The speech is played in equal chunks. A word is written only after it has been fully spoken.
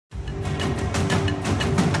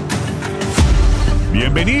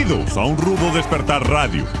Bienvenidos a Un Rudo Despertar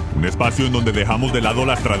Radio, un espacio en donde dejamos de lado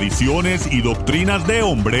las tradiciones y doctrinas de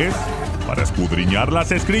hombres para escudriñar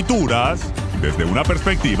las escrituras desde una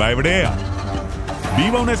perspectiva hebrea.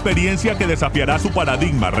 Viva una experiencia que desafiará su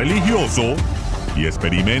paradigma religioso y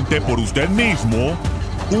experimente por usted mismo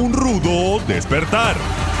un rudo despertar.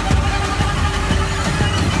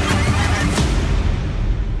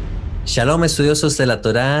 Shalom, estudiosos de la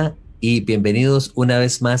Torá, y bienvenidos una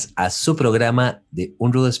vez más a su programa de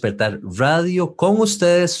Un Rudo Despertar Radio. Con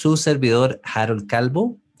ustedes, su servidor Harold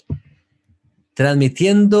Calvo,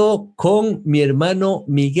 transmitiendo con mi hermano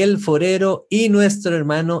Miguel Forero y nuestro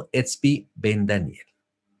hermano Etzvi Ben Daniel.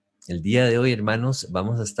 El día de hoy, hermanos,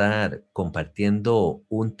 vamos a estar compartiendo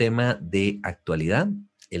un tema de actualidad,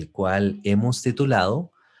 el cual hemos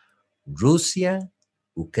titulado Rusia,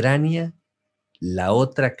 Ucrania, la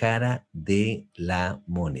otra cara de la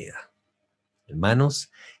moneda. Hermanos,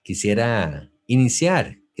 quisiera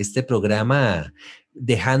iniciar este programa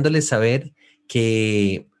dejándoles saber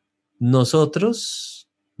que nosotros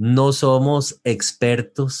no somos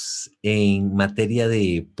expertos en materia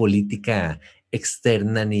de política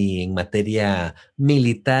externa, ni en materia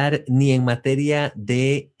militar, ni en materia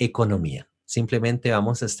de economía. Simplemente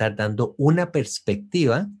vamos a estar dando una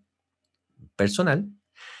perspectiva personal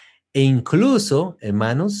e incluso,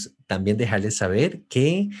 hermanos, también dejarles saber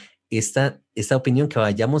que esta opinión que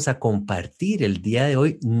vayamos a compartir el día de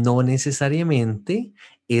hoy no necesariamente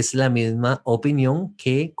es la misma opinión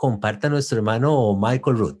que comparta nuestro hermano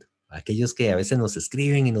Michael Root. Aquellos que a veces nos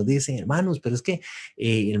escriben y nos dicen, hermanos, pero es que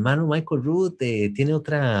hermano Michael Root tiene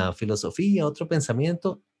otra filosofía, otro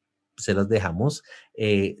pensamiento. Se los dejamos,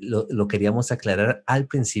 lo queríamos aclarar al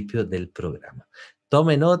principio del programa.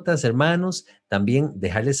 Tome notas, hermanos. También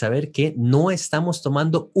dejarles saber que no estamos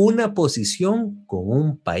tomando una posición con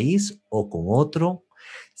un país o con otro,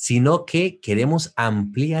 sino que queremos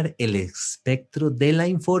ampliar el espectro de la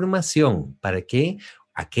información para que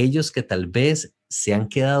aquellos que tal vez se han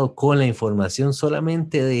quedado con la información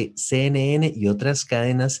solamente de CNN y otras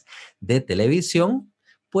cadenas de televisión,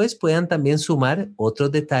 pues puedan también sumar otros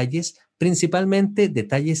detalles, principalmente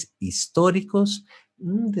detalles históricos,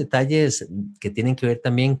 detalles que tienen que ver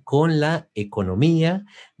también con la economía,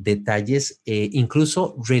 detalles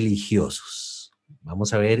incluso religiosos.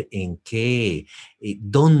 Vamos a ver en qué,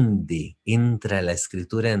 dónde entra la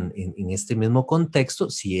escritura en este mismo contexto,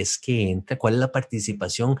 si es que entra, cuál es la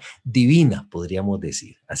participación divina, podríamos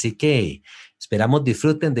decir. Así que esperamos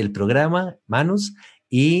disfruten del programa, hermanos,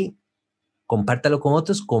 y compártalo con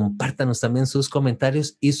otros, compártanos también sus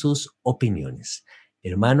comentarios y sus opiniones.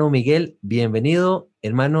 Hermano Miguel, bienvenido.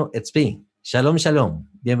 Hermano Etzvi, shalom, shalom.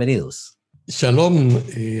 Bienvenidos. Shalom,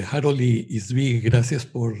 Harold y Etzvi, gracias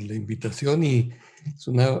por la invitación y es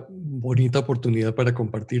una bonita oportunidad para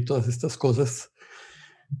compartir todas estas cosas.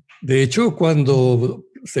 De hecho, cuando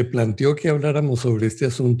se planteó que habláramos sobre este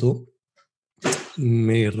asunto,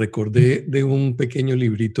 me recordé de un pequeño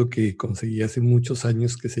librito que conseguí hace muchos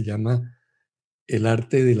años que se llama El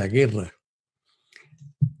arte de la guerra.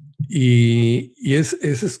 Y ese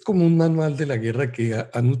es como un manual de la guerra que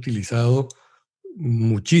han utilizado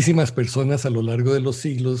muchísimas personas a lo largo de los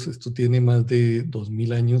siglos. Esto tiene más de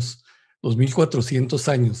 2000 años, 2400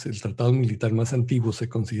 años, el tratado militar más antiguo se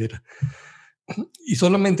considera. Y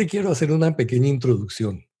solamente quiero hacer una pequeña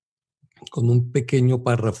introducción con un pequeño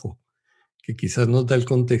párrafo que quizás nos da el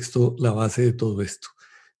contexto, la base de todo esto.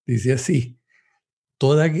 Dice así: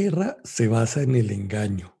 toda guerra se basa en el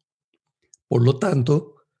engaño. Por lo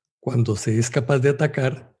tanto, cuando se es capaz de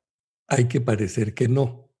atacar, hay que parecer que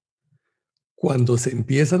no. Cuando se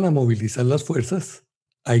empiezan a movilizar las fuerzas,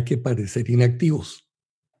 hay que parecer inactivos.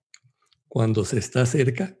 Cuando se está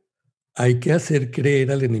cerca, hay que hacer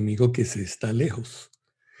creer al enemigo que se está lejos.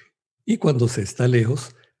 Y cuando se está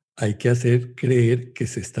lejos, hay que hacer creer que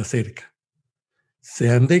se está cerca.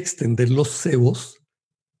 Se han de extender los cebos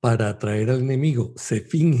para atraer al enemigo. Se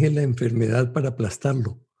finge la enfermedad para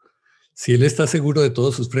aplastarlo. Si él está seguro de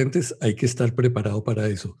todos sus frentes, hay que estar preparado para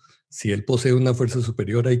eso. Si él posee una fuerza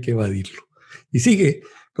superior, hay que evadirlo. Y sigue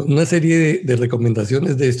con una serie de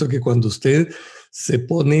recomendaciones de esto, que cuando usted se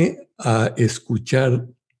pone a escuchar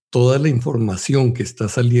toda la información que está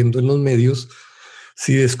saliendo en los medios,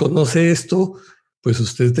 si desconoce esto, pues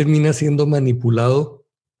usted termina siendo manipulado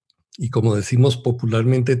y, como decimos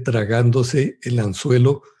popularmente, tragándose el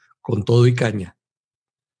anzuelo con todo y caña.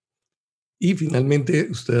 Y finalmente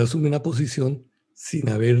usted asume una posición sin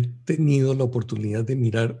haber tenido la oportunidad de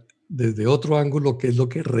mirar desde otro ángulo qué es lo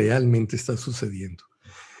que realmente está sucediendo.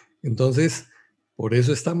 Entonces, por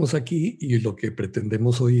eso estamos aquí y lo que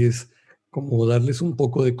pretendemos hoy es como darles un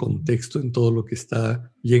poco de contexto en todo lo que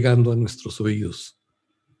está llegando a nuestros oídos.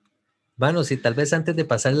 Hermanos, y tal vez antes de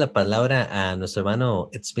pasar la palabra a nuestro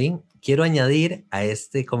hermano Etzvin, quiero añadir a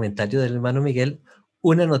este comentario del hermano Miguel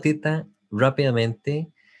una notita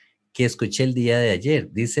rápidamente que escuché el día de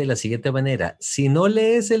ayer. Dice de la siguiente manera: si no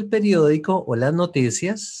lees el periódico o las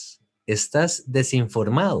noticias, estás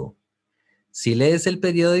desinformado. Si lees el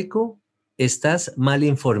periódico, estás mal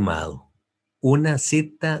informado. Una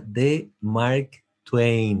cita de Mark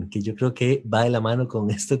Twain, que yo creo que va de la mano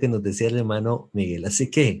con esto que nos decía el hermano Miguel.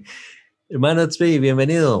 Así que, hermano Tzvi,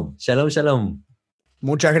 bienvenido. Shalom, shalom.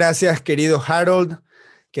 Muchas gracias, querido Harold.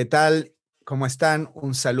 ¿Qué tal? ¿Cómo están?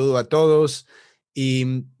 Un saludo a todos.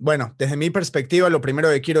 Y bueno, desde mi perspectiva, lo primero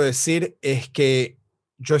que quiero decir es que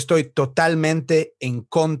yo estoy totalmente en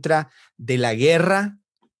contra de la guerra.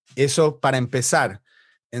 Eso para empezar.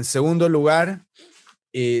 En segundo lugar,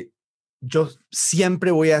 yo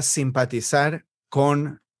siempre voy a simpatizar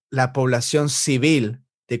con la población civil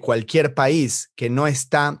de cualquier país que no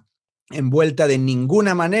está envuelta de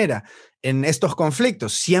ninguna manera en estos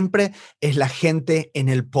conflictos. Siempre es la gente en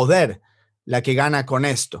el poder la que gana con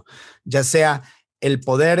esto, ya sea el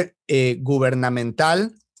poder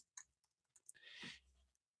gubernamental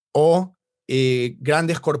o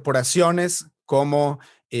grandes corporaciones como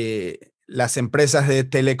las empresas de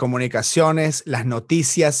telecomunicaciones. Las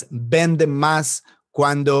noticias venden más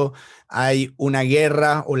cuando hay una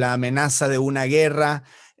guerra o la amenaza de una guerra.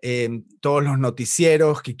 Todos los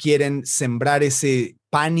noticieros que quieren sembrar ese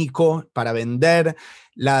pánico para vender.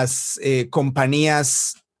 Las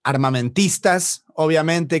compañías armamentistas,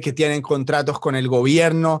 obviamente, que tienen contratos con el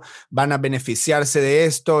gobierno, van a beneficiarse de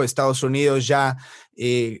esto. Estados Unidos ya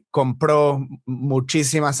compró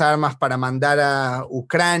muchísimas armas para mandar a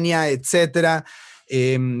Ucrania, etcétera.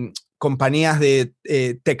 Compañías de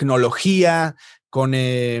tecnología con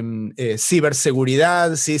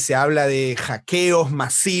ciberseguridad, ¿sí? Se habla de hackeos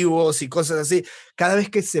masivos y cosas así. Cada vez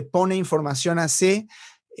que se pone información así,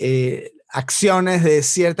 acciones de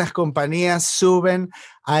ciertas compañías suben.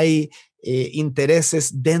 Hay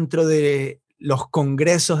intereses dentro de los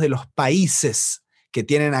congresos de los países que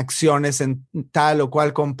tienen acciones en tal o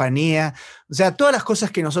cual compañía. O sea, todas las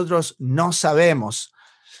cosas que nosotros no sabemos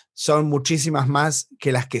son muchísimas más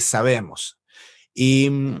que las que sabemos. Y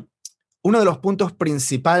uno de los puntos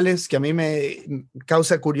principales que a mí me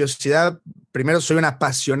causa curiosidad, primero, soy un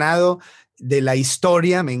apasionado de la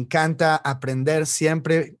historia, me encanta aprender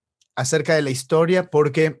siempre acerca de la historia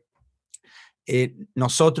porque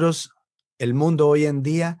nosotros, el mundo hoy en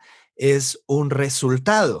día, es un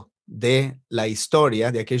resultado de la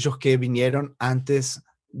historia de aquellos que vinieron antes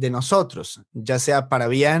de nosotros, ya sea para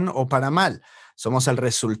bien o para mal. Somos el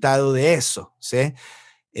resultado de eso, ¿sí?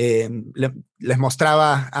 Les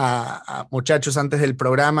mostraba a muchachos antes del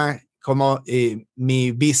programa cómo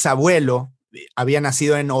mi bisabuelo había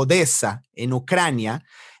nacido en Odessa, en Ucrania,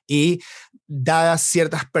 y dadas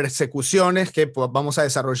ciertas persecuciones que pues, vamos a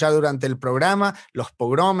desarrollar durante el programa, los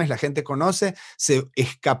pogromes, la gente conoce, se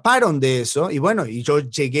escaparon de eso. Y bueno, y yo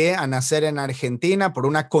llegué a nacer en Argentina por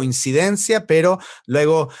una coincidencia, pero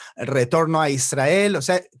luego retorno a Israel. O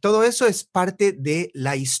sea, todo eso es parte de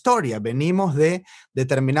la historia. Venimos de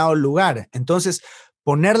determinado lugar. Entonces,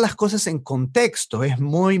 poner las cosas en contexto es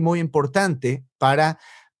muy, muy importante para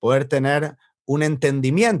poder tener un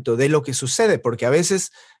entendimiento de lo que sucede, porque a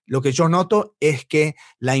veces lo que yo noto es que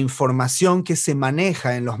la información que se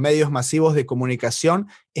maneja en los medios masivos de comunicación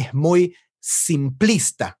es muy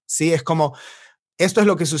simplista, ¿sí? Es como, esto es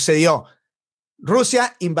lo que sucedió.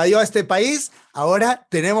 Rusia invadió a este país, ahora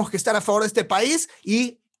tenemos que estar a favor de este país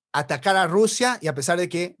y atacar a Rusia, y a pesar de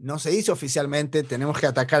que no se dice oficialmente tenemos que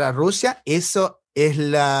atacar a Rusia, eso es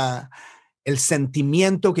el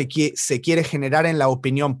sentimiento que se quiere generar en la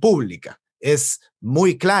opinión pública. Es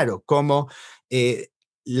muy claro cómo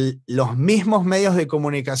los mismos medios de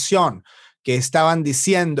comunicación que estaban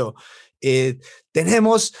diciendo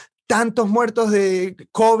tenemos tantos muertos de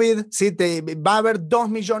COVID, ¿sí? Va a haber 2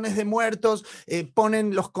 millones de muertos,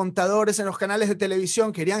 ponen los contadores en los canales de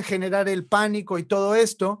televisión, querían generar el pánico y todo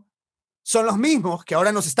esto, son los mismos que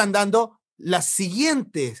ahora nos están dando las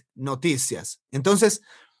siguientes noticias. Entonces,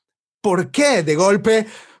 ¿por qué de golpe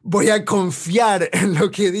voy a confiar en lo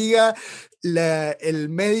que diga el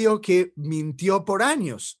medio que mintió por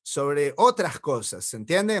años sobre otras cosas? ¿Se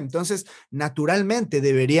entiende? Entonces, naturalmente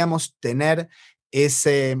deberíamos tener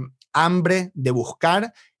ese hambre de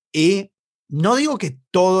buscar, y no digo que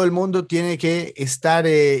todo el mundo tiene que estar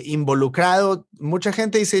involucrado. Mucha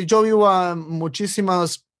gente dice, yo vivo a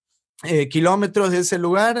muchísimos kilómetros de ese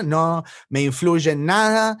lugar, no me influye en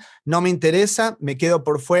nada, no me interesa, me quedo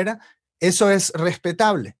por fuera. Eso es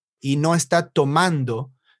respetable y no está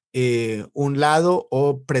tomando un lado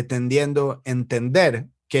o pretendiendo entender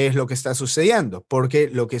qué es lo que está sucediendo, porque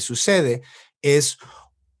lo que sucede es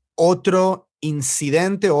otro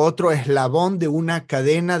incidente o otro eslabón de una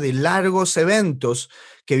cadena de largos eventos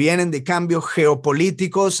que vienen de cambios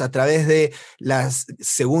geopolíticos a través de la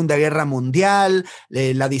Segunda Guerra Mundial,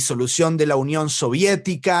 la disolución de la Unión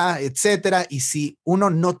Soviética, etcétera. Y si uno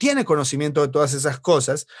no tiene conocimiento de todas esas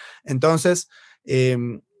cosas, entonces,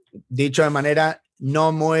 dicho de manera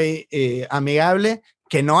no muy amigable,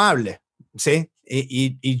 que no hable, ¿sí?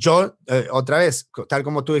 Y yo, otra vez, tal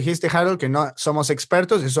como tú dijiste, Harold, que no somos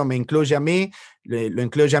expertos, eso me incluye a mí, lo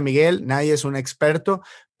incluye a Miguel, nadie es un experto,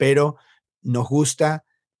 pero nos gusta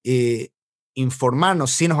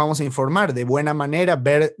informarnos, sí nos vamos a informar de buena manera,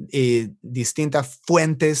 ver distintas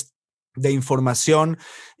fuentes de información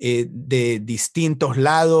de distintos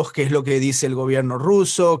lados, qué es lo que dice el gobierno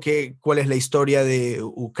ruso, cuál es la historia de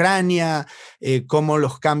Ucrania, cómo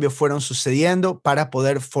los cambios fueron sucediendo para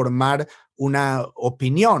poder formar una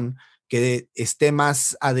opinión que esté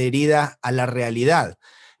más adherida a la realidad.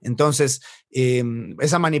 Entonces,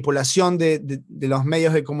 esa manipulación de los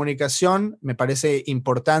medios de comunicación me parece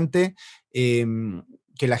importante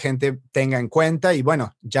que la gente tenga en cuenta, y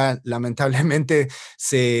bueno, ya lamentablemente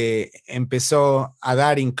se empezó a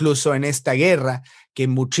dar incluso en esta guerra que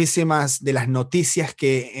muchísimas de las noticias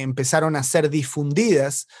que empezaron a ser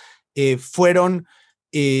difundidas fueron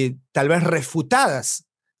tal vez refutadas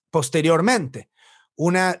posteriormente.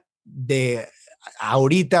 Una de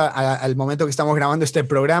ahorita, al momento que estamos grabando este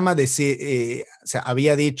programa, o sea,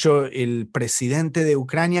 había dicho el presidente de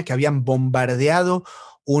Ucrania que habían bombardeado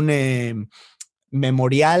un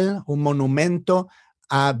memorial, un monumento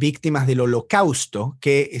a víctimas del Holocausto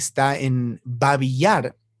que está en Babi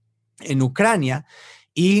Yar, en Ucrania,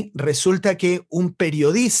 y resulta que un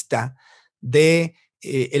periodista de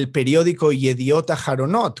el periódico Yediot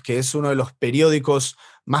Aharonot, que es uno de los periódicos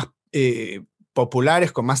más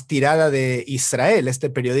populares, con más tirada de Israel, este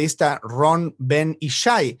periodista Ron Ben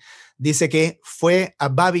Ishai, dice que fue a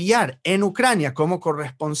Babi Yar en Ucrania como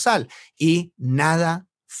corresponsal y nada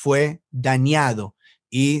fue dañado,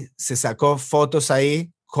 y se sacó fotos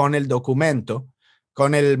ahí con el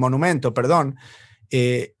monumento, perdón,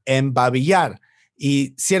 en Babi Yar.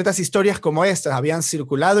 Y ciertas historias como estas habían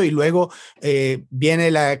circulado, y luego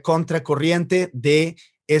viene la contracorriente de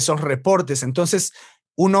esos reportes. Entonces,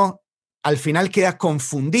 uno al final queda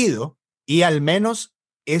confundido, y al menos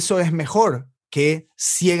eso es mejor que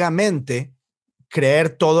ciegamente creer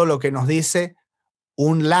todo lo que nos dice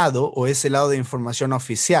un lado o ese lado de información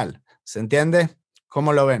oficial. ¿Se entiende?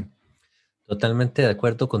 ¿Cómo lo ven? Totalmente de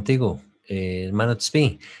acuerdo contigo, hermano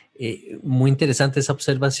Tzvi. Muy interesante esa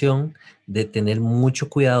observación de tener mucho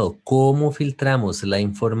cuidado cómo filtramos la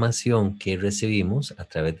información que recibimos a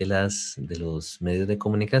través de los medios de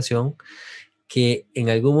comunicación, que en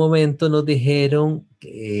algún momento nos dijeron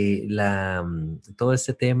todo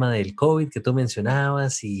este tema del COVID que tú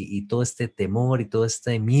mencionabas y todo este temor y todo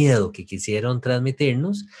este miedo que quisieron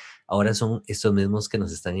transmitirnos, ahora son estos mismos que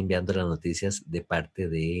nos están enviando las noticias de parte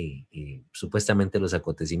de supuestamente los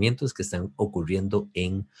acontecimientos que están ocurriendo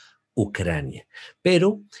en Ucrania.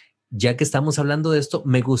 Pero ya que estamos hablando de esto,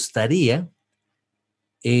 me gustaría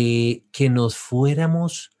que nos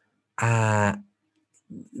fuéramos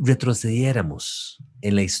retrocediéramos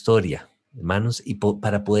en la historia, hermanos, y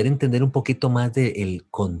para poder entender un poquito más del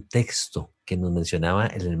contexto que nos mencionaba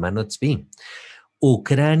el hermano Tzvi.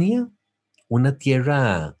 Ucrania, una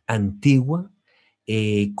tierra antigua,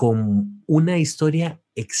 con una historia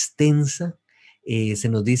extensa, se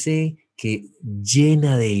nos dice que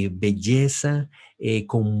llena de belleza,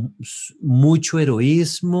 con mucho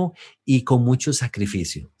heroísmo y con mucho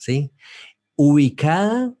sacrificio, ¿sí?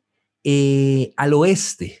 Ubicada al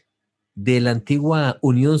oeste de la antigua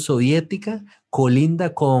Unión Soviética,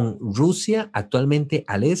 colinda con Rusia, actualmente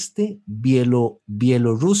al este,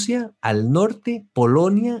 Bielorrusia al norte,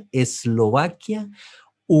 Polonia, Eslovaquia,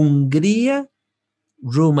 Hungría,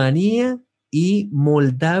 Rumanía y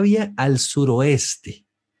Moldavia al suroeste,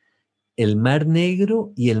 el Mar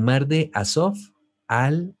Negro y el Mar de Azov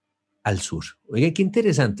al sur. Oiga, qué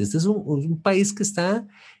interesante. Este es un país que está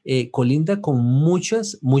colinda con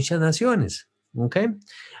muchas naciones. ¿Ok?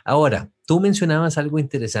 Ahora, tú mencionabas algo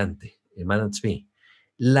interesante, hermano Tzvi,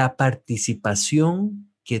 la participación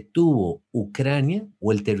que tuvo Ucrania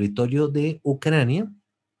o el territorio de Ucrania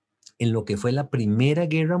en lo que fue la Primera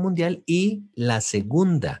Guerra Mundial y la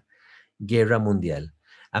Segunda Guerra Mundial.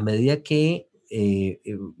 A medida que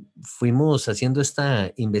fuimos haciendo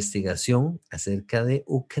esta investigación acerca de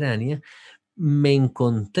Ucrania, me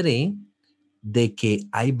encontré de que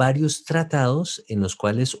hay varios tratados en los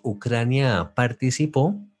cuales Ucrania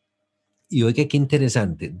participó, y oiga qué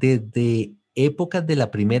interesante, desde épocas de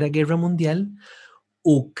la Primera Guerra Mundial,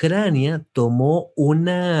 Ucrania tomó un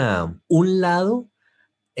lado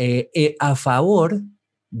a favor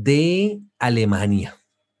de Alemania.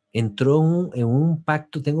 Entró en un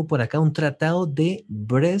pacto, tengo por acá un tratado de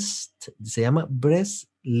Brest, se llama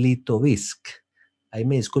Brest-Litovsk. Ahí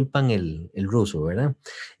me disculpan el ruso, ¿verdad?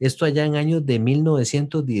 Esto allá en años de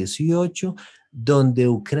 1918, donde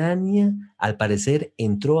Ucrania, al parecer,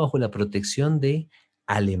 entró bajo la protección de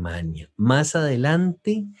Alemania. Más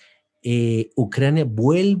adelante, Ucrania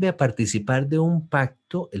vuelve a participar de un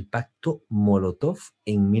pacto, el pacto Molotov,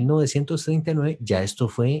 en 1939. Ya esto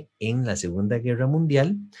fue en la Segunda Guerra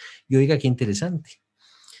Mundial. Y oiga, qué interesante.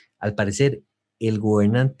 Al parecer, el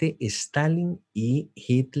gobernante Stalin y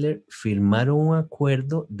Hitler firmaron un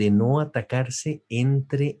acuerdo de no atacarse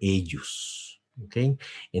entre ellos. ¿Okay?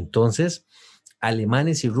 Entonces,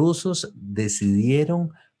 alemanes y rusos decidieron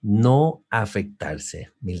no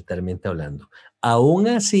afectarse militarmente hablando. Aún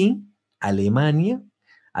así, Alemania,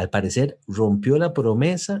 al parecer, rompió la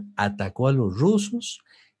promesa, atacó a los rusos,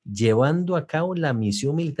 llevando a cabo la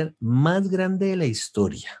misión militar más grande de la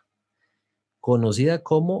historia, conocida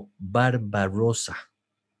como Barbarossa,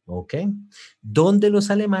 ¿ok? Donde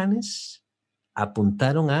los alemanes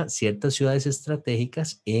apuntaron a ciertas ciudades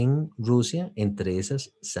estratégicas en Rusia, entre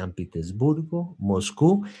esas San Petersburgo,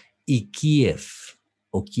 Moscú y Kiev,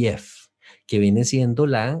 que viene siendo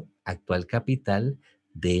la actual capital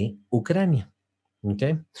de Ucrania, ¿ok?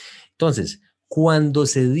 Entonces, cuando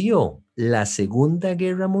se dio la Segunda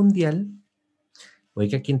Guerra Mundial,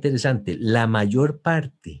 oiga qué interesante, la mayor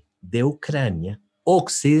parte de Ucrania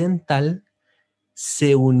occidental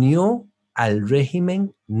se unió al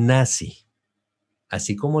régimen nazi,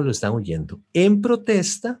 así como lo están oyendo, en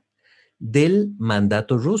protesta del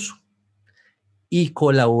mandato ruso, y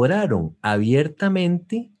colaboraron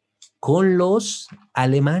abiertamente con los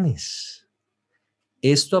alemanes.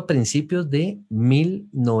 Esto a principios de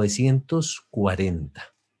 1940.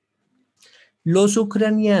 Los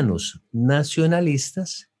ucranianos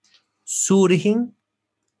nacionalistas surgen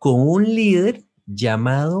con un líder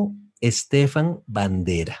llamado Stefan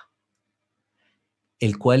Bandera,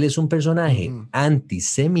 el cual es un personaje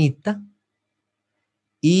antisemita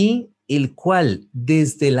y el cual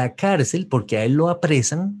desde la cárcel, porque a él lo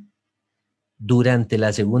apresan, durante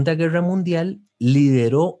la Segunda Guerra Mundial,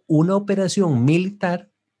 lideró una operación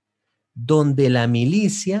militar donde la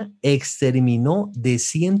milicia exterminó de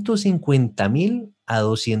 150,000 a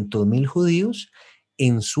 200,000 judíos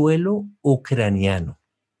en suelo ucraniano,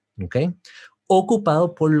 ¿ok?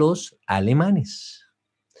 Ocupado por los alemanes.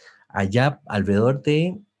 Allá alrededor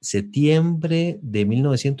de septiembre de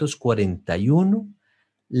 1941,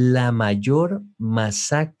 la mayor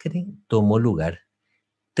masacre tomó lugar.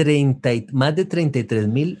 Más de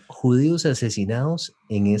 33,000 judíos asesinados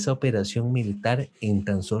en esa operación militar en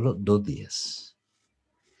tan solo 2 días.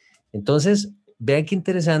 Entonces, vean qué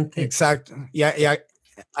interesante. Exacto. Y acá,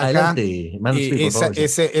 adelante, por favor.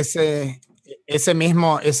 Ese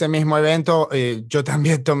mismo evento, yo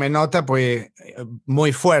también tomé nota, pues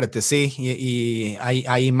muy fuerte, ¿sí? Y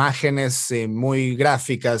hay imágenes muy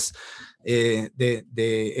gráficas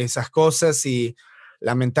de esas cosas, y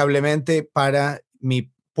lamentablemente para mi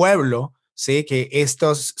pueblo, ¿sí? Que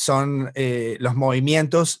estos son los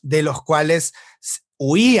movimientos de los cuales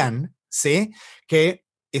huían, ¿sí? Que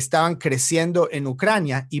estaban creciendo en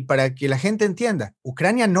Ucrania. Y para que la gente entienda,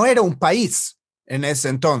 Ucrania no era un país en ese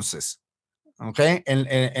entonces, ¿ok?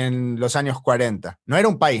 En los años 40. No era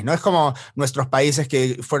un país, no es como nuestros países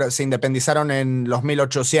que se independizaron en los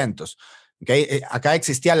 1800. ¿Okay? Acá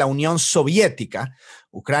existía la Unión Soviética.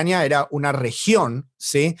 Ucrania era una región,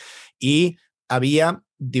 ¿sí? Y había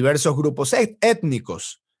diversos grupos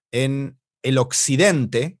étnicos en el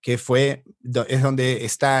occidente, que es donde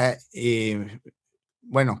está,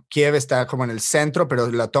 bueno, Kiev está como en el centro,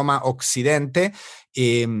 pero la toma occidente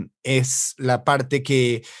es la parte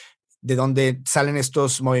de donde salen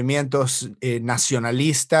estos movimientos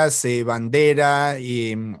nacionalistas, bandera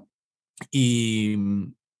y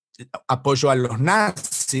apoyo a los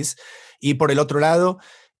nazis. Y por el otro lado,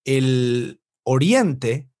 el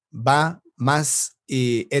oriente va más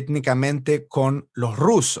étnicamente con los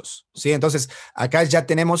rusos, ¿sí? Entonces, acá ya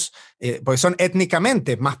tenemos, pues son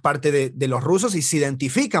étnicamente más parte de los rusos y se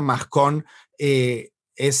identifican más con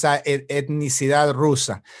esa etnicidad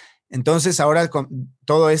rusa. Entonces, ahora con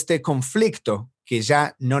todo este conflicto, que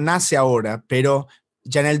ya no nace ahora, pero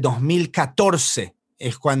ya en el 2014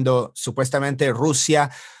 es cuando supuestamente Rusia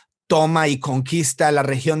toma y conquista la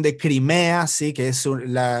región de Crimea, ¿sí? Que es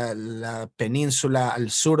la península al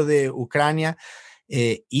sur de Ucrania,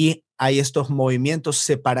 y hay estos movimientos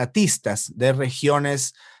separatistas de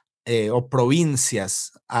regiones o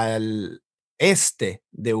provincias al este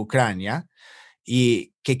de Ucrania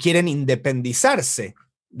y que quieren independizarse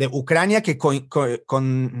de Ucrania, que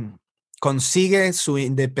consigue su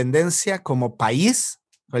independencia como país,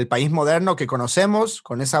 el país moderno que conocemos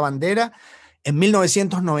con esa bandera, en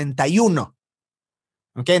 1991.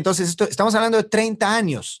 ¿Okay? Entonces, estamos hablando de 30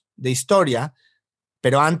 años de historia,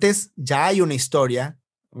 pero antes ya hay una historia,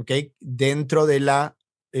 ¿okay?, dentro de la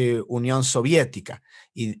Unión Soviética.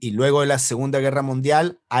 Y luego de la Segunda Guerra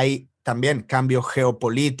Mundial hay también cambios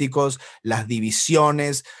geopolíticos, las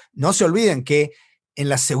divisiones. No se olviden que en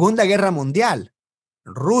la Segunda Guerra Mundial,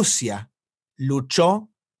 Rusia luchó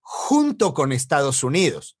junto con Estados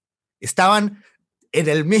Unidos. Estaban en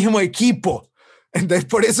el mismo equipo. Entonces,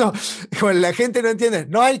 por eso, cuando la gente no entiende,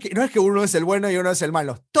 no es que uno es el bueno y uno es el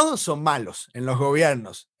malo. Todos son malos en los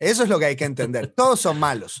gobiernos. Eso es lo que hay que entender. Todos son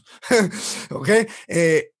malos. ¿Okay?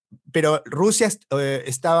 Pero Rusia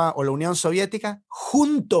estaba, o la Unión Soviética,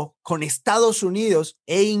 junto con Estados Unidos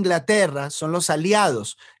e Inglaterra, son los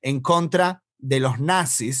aliados en contra de los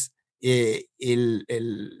nazis,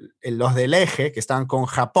 los del eje, que estaban con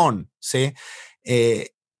Japón, ¿sí?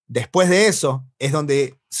 Después de eso es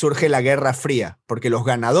donde surge la Guerra Fría, porque los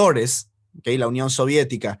ganadores, ¿okay?, la Unión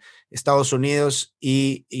Soviética, Estados Unidos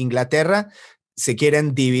e Inglaterra, se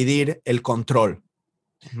quieren dividir el control.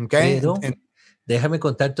 ¿Okay? Pero déjame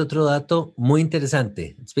contarte otro dato muy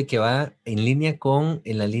interesante, que va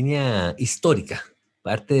en la línea histórica,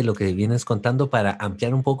 parte de lo que vienes contando para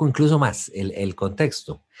ampliar un poco incluso más el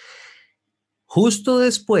contexto. Justo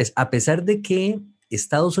después, a pesar de que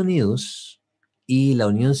Estados Unidos y la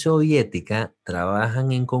Unión Soviética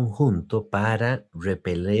trabajan en conjunto para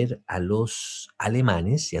repeler a los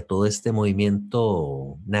alemanes y a todo este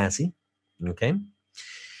movimiento nazi, ¿okay?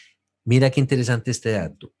 Mira qué interesante este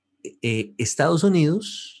dato. Estados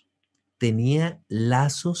Unidos tenía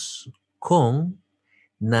lazos con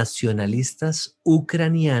nacionalistas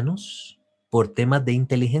ucranianos por temas de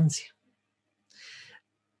inteligencia.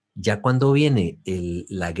 Ya cuando viene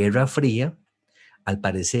la Guerra Fría, al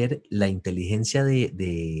parecer la inteligencia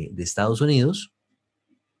de Estados Unidos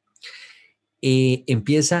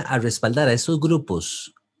empieza a respaldar a esos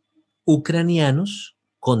grupos ucranianos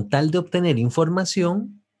con tal de obtener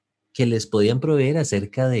información que les podían proveer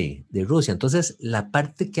acerca de Rusia. Entonces, la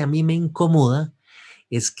parte que a mí me incomoda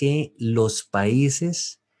es que los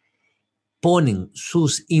países ponen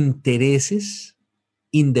sus intereses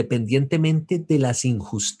independientemente de las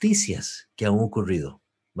injusticias que han ocurrido,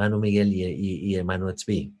 hermano Miguel y hermano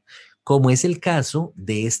Etzvi, como es el caso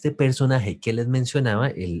de este personaje que les mencionaba,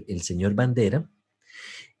 el señor Bandera,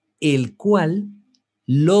 el cual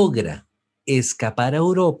logra escapar a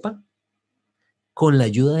Europa con la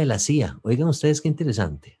ayuda de la CIA. Oigan ustedes qué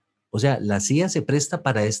interesante. O sea, la CIA se presta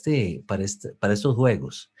para estos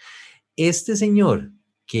juegos. Este señor,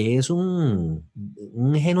 que es un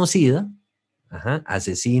genocida,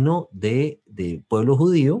 asesino de pueblo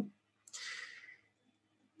judío,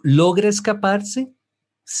 logra escaparse,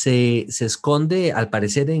 se esconde al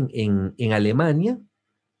parecer en Alemania,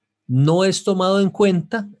 no es tomado en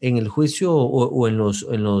cuenta en el juicio o en los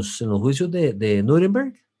juicios de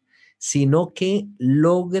Nuremberg, sino que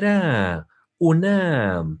logra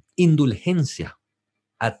una indulgencia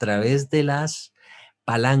a través de las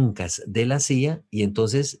palancas de la CIA y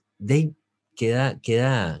entonces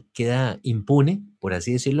queda impune, por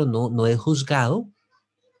así decirlo, no es juzgado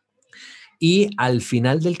y al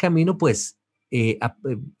final del camino pues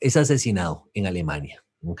es asesinado en Alemania.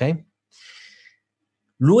 ¿Okay?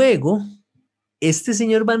 Luego, este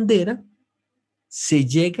señor Bandera se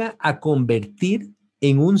llega a convertir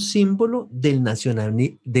en un símbolo del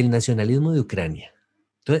nacionalismo de Ucrania.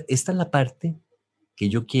 Entonces, esta es la parte que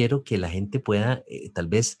yo quiero que la gente pueda tal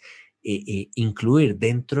vez incluir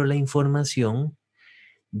dentro de la información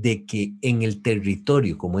de que en el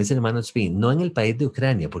territorio, como dice el hermano Spin, no en el país de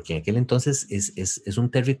Ucrania, porque en aquel entonces es un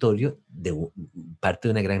territorio de parte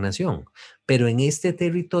de una gran nación, pero en este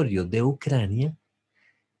territorio de Ucrania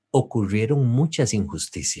ocurrieron muchas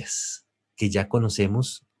injusticias que ya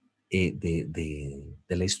conocemos de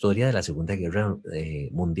la historia de la Segunda Guerra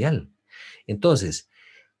Mundial. Entonces,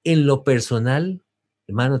 en lo personal,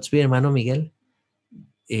 hermano Tzvi, hermano Miguel,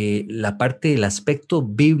 la parte del aspecto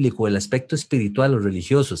bíblico, el aspecto espiritual o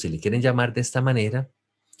religioso, si le quieren llamar de esta manera,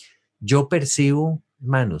 yo percibo,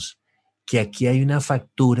 hermanos, que aquí hay una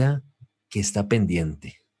factura que está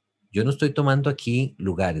pendiente. Yo no estoy tomando aquí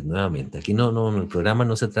lugares nuevamente. Aquí no, el programa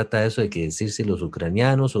no se trata de eso, de que decir si los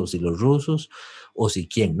ucranianos o si los rusos o si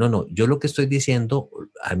quién. No. Yo lo que estoy diciendo,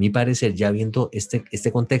 a mi parecer, ya viendo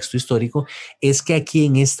este contexto histórico, es que aquí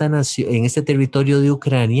en esta nación, en este territorio de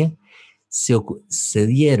Ucrania, se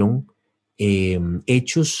dieron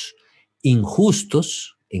hechos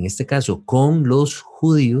injustos, en este caso con los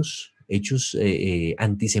judíos, hechos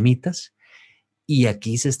antisemitas, y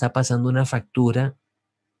aquí se está pasando una factura,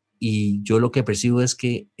 y yo lo que percibo es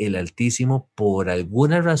que el Altísimo, por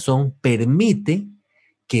alguna razón, permite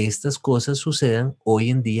que estas cosas sucedan hoy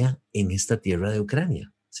en día en esta tierra de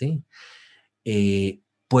Ucrania, ¿sí?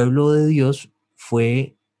 Pueblo de Dios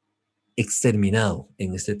fue exterminado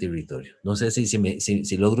en este territorio. No sé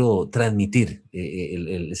si logro transmitir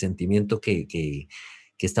el sentimiento que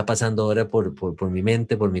está pasando ahora por mi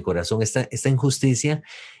mente, por mi corazón, esta injusticia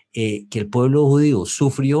que el pueblo judío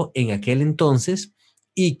sufrió en aquel entonces,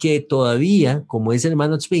 y que todavía, como dice el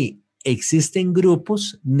hermano Tzvi, existen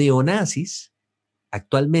grupos neonazis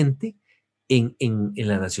actualmente en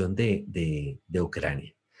la nación de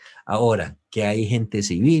Ucrania. Ahora, que hay gente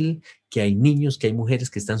civil, que hay niños, que hay mujeres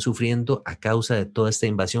que están sufriendo a causa de toda esta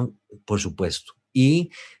invasión, por supuesto.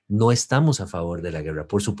 Y no estamos a favor de la guerra,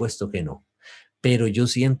 por supuesto que no. Pero yo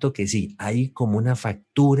siento que sí, hay como una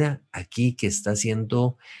factura aquí que está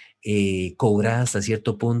siendo cobrada hasta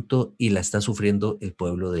cierto punto, y la está sufriendo el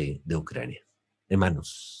pueblo de Ucrania.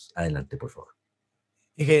 Hermanos, adelante, por favor.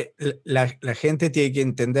 Es que la gente tiene que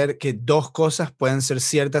entender que dos cosas pueden ser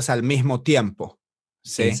ciertas al mismo tiempo.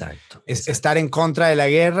 ¿Sí? Exacto. Estar en contra de la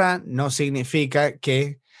guerra no significa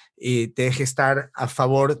que te deje estar a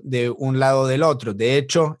favor de un lado o del otro. De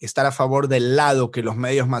hecho, estar a favor del lado que los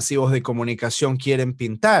medios masivos de comunicación quieren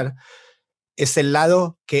pintar es el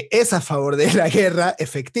lado que es a favor de la guerra,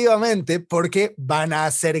 efectivamente, porque van a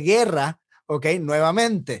hacer guerra, ¿ok?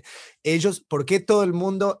 Nuevamente. Ellos, ¿por qué todo el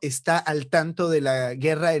mundo está al tanto de la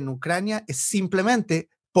guerra en Ucrania? Es simplemente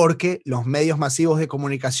porque los medios masivos de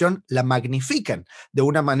comunicación la magnifican de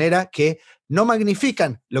una manera que no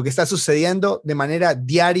magnifican lo que está sucediendo de manera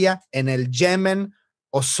diaria en el Yemen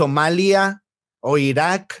o Somalia o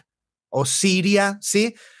Irak o Siria,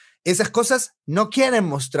 ¿sí? Esas cosas no quieren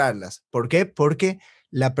mostrarlas. ¿Por qué? Porque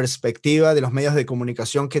la perspectiva de los medios de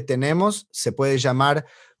comunicación que tenemos se puede llamar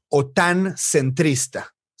OTAN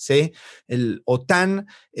centrista. ¿Sí? El OTAN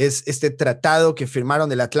es este tratado que firmaron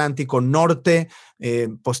del Atlántico Norte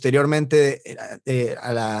posteriormente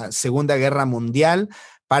a la Segunda Guerra Mundial,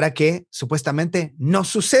 para que supuestamente no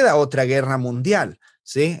suceda otra guerra mundial.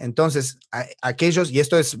 ¿Sí? Entonces, aquellos, y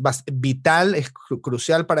esto es vital, es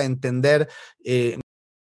crucial para entender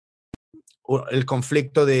el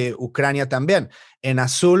conflicto de Ucrania también. En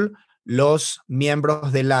azul, los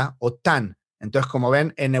miembros de la OTAN. Entonces, como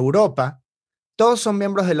ven, en Europa, todos son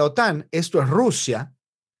miembros de la OTAN. Esto es Rusia.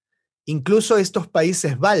 Incluso estos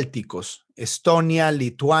países bálticos, Estonia,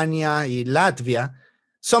 Lituania y Latvia,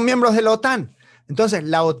 son miembros de la OTAN. Entonces,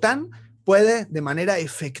 la OTAN puede de manera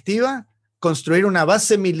efectiva construir una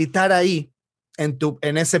base militar ahí,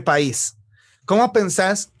 en ese país. ¿Cómo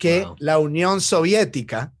pensás que la Unión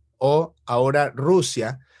Soviética, o ahora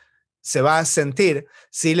Rusia, se va a sentir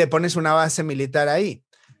si le pones una base militar ahí?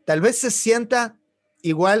 Tal vez se sienta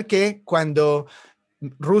igual que cuando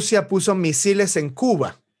Rusia puso misiles en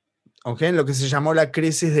Cuba, ¿okay? En lo que se llamó la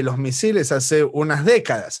crisis de los misiles hace unas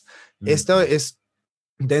décadas. Esto es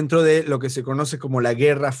dentro de lo que se conoce como la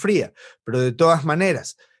Guerra Fría, pero de todas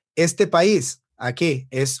maneras, este país aquí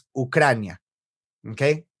es Ucrania,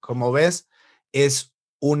 ¿okay? Como ves, es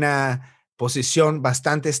una posición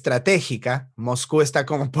bastante estratégica. Moscú está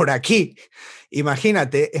como por aquí.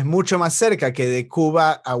 Imagínate, es mucho más cerca que de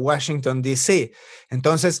Cuba a Washington, D.C.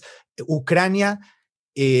 Entonces, Ucrania,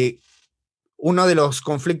 uno de los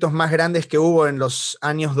conflictos más grandes que hubo en los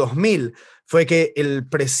años 2000 fue que el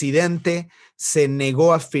presidente se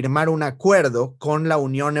negó a firmar un acuerdo con la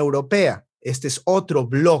Unión Europea. Este es otro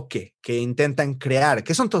bloque que intentan crear.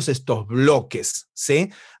 ¿Qué son todos estos bloques? ¿Sí?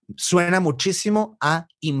 Suena muchísimo a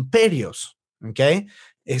imperios, ¿ok?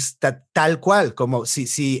 Está tal cual, como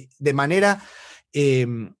si de manera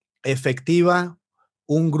efectiva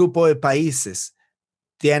un grupo de países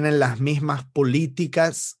tienen las mismas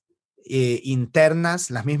políticas internas,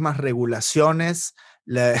 las mismas regulaciones,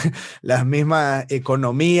 la misma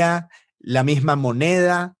economía, la misma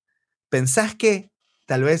moneda. ¿Pensás que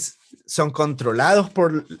tal vez son controlados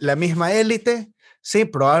por la misma élite? Sí,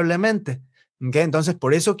 probablemente. ¿Okay? Entonces,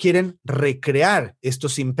 por eso quieren recrear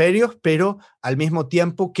estos imperios, pero al mismo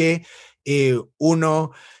tiempo que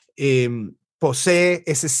uno posee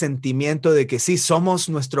ese sentimiento de que sí, somos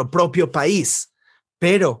nuestro propio país,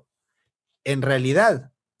 pero en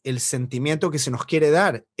realidad el sentimiento que se nos quiere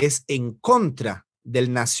dar es en contra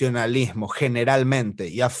del nacionalismo generalmente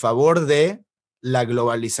y a favor de la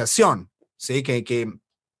globalización, ¿sí? Que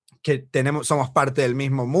que somos parte del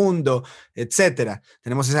mismo mundo, etcétera.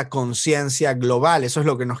 Tenemos esa conciencia global, eso es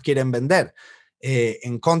lo que nos quieren vender,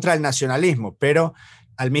 en contra del nacionalismo, pero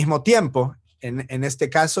al mismo tiempo, en este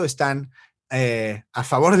caso, están a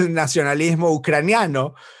favor del nacionalismo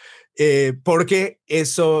ucraniano, porque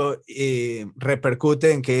eso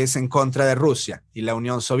repercute en que es en contra de Rusia y la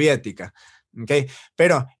Unión Soviética. ¿Okay?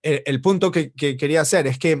 Pero el punto que quería hacer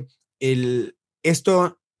es que el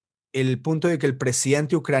punto de que el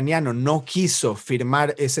presidente ucraniano no quiso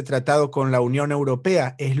firmar ese tratado con la Unión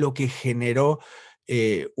Europea es lo que generó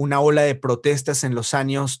una ola de protestas en los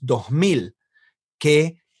años 2000,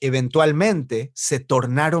 que eventualmente se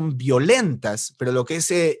tornaron violentas, pero lo que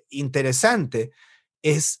es interesante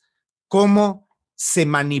es cómo se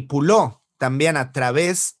manipuló también a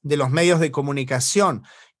través de los medios de comunicación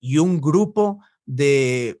y un grupo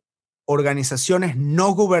de organizaciones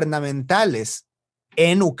no gubernamentales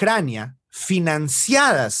en Ucrania,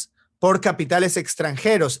 financiadas por capitales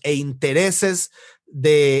extranjeros e intereses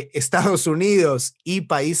de Estados Unidos y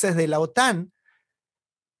países de la OTAN,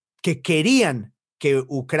 que querían que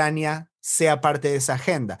Ucrania sea parte de esa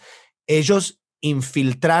agenda. Ellos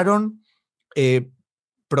infiltraron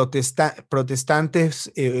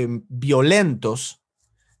protestantes violentos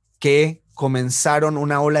que comenzaron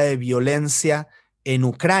una ola de violencia en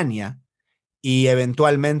Ucrania y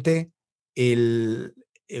eventualmente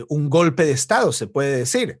un golpe de Estado, se puede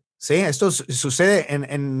decir. ¿Sí? Esto sucede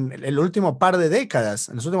en el último par de décadas,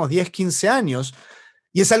 en los últimos 10, 15 años,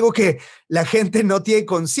 y es algo que la gente no tiene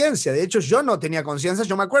conciencia. De hecho, yo no tenía conciencia.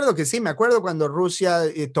 Yo me acuerdo que sí, me acuerdo cuando Rusia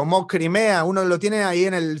tomó Crimea, uno lo tiene ahí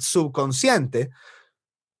en el subconsciente,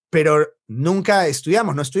 pero nunca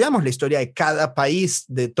no estudiamos la historia de cada país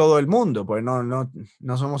de todo el mundo, porque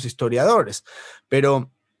no somos historiadores.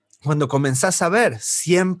 Pero cuando comenzás a ver,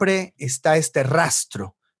 siempre está este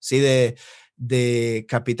rastro, ¿sí? de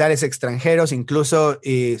capitales extranjeros. Incluso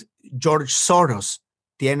George Soros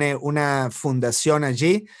tiene una fundación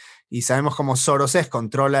allí, y sabemos cómo Soros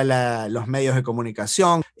controla los medios de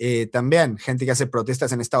comunicación. También gente que hace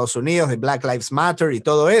protestas en Estados Unidos de Black Lives Matter y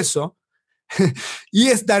todo eso, y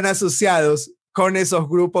están asociados con esos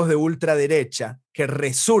grupos de ultraderecha que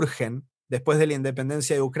resurgen después de la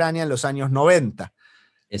independencia de Ucrania en los años 90.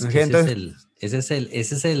 Es que ese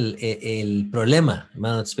es el problema,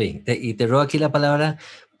 hermano Tzvi. Y te robo aquí la palabra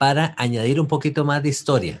para añadir un poquito más de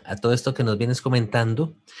historia a todo esto que nos vienes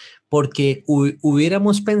comentando, porque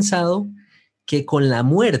hubiéramos pensado que con la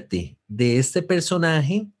muerte de este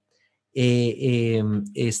personaje,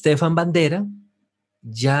 Stefan Bandera,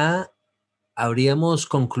 ya habríamos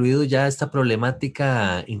concluido ya esta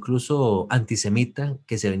problemática incluso antisemita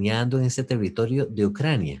que se venía dando en este territorio de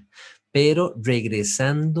Ucrania. Pero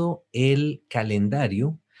regresando el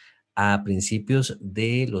calendario a principios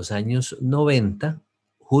de los años 90,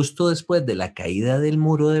 justo después de la caída del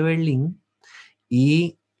muro de Berlín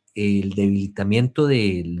y el debilitamiento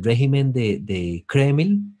del régimen de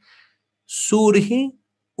Kremlin, surge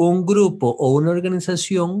un grupo o una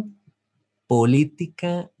organización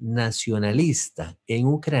política nacionalista en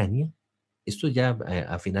Ucrania, esto ya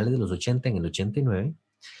a finales de los 80, en el 89,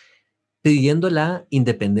 pidiendo la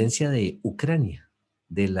independencia de Ucrania,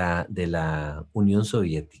 de la Unión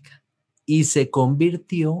Soviética. Y se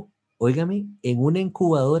convirtió, óigame, en una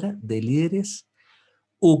incubadora de líderes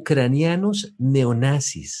ucranianos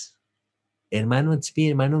neonazis. Hermano Tzvi,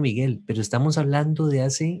 hermano Miguel, pero estamos hablando de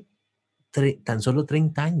hace tan solo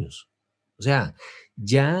 30 años. O sea,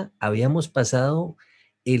 ya habíamos pasado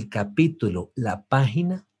el capítulo, la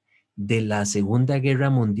página de la Segunda Guerra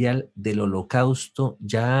Mundial, del Holocausto.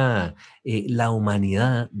 Ya la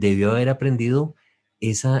humanidad debió haber aprendido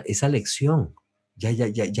esa lección.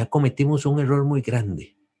 Ya cometimos un error muy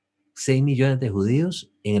grande. 6 millones de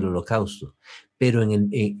judíos en el Holocausto. Pero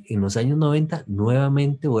en los años 90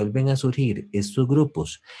 nuevamente vuelven a surgir estos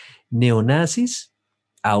grupos neonazis,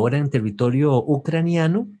 ahora en territorio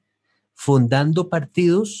ucraniano, fundando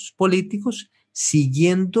partidos políticos,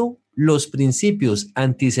 siguiendo los principios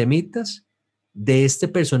antisemitas de este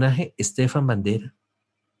personaje, Stefan Bandera.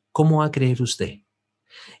 ¿Cómo va a creer usted?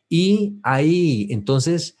 Y hay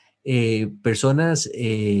entonces personas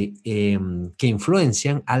que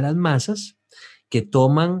influencian a las masas, que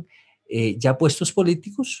toman ya puestos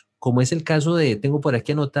políticos, como es el caso tengo por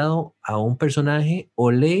aquí anotado a un personaje,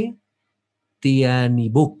 Ole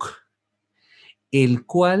Tianibuk, el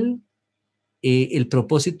cual el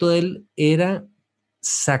propósito de él era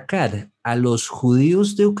sacar a los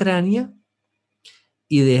judíos de Ucrania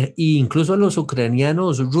y incluso a los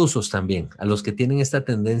ucranianos rusos también, a los que tienen esta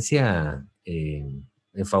tendencia en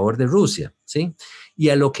favor de Rusia, ¿sí? Y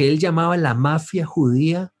a lo que él llamaba la mafia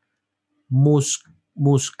judía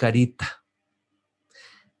Muscarita.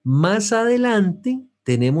 Más adelante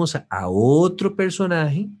tenemos a otro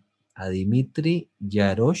personaje, a Dmitry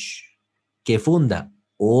Yarosh, que funda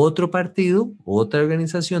otro partido, otra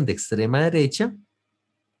organización de extrema derecha,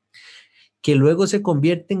 que luego se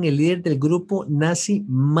convierte en el líder del grupo nazi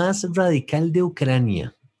más radical de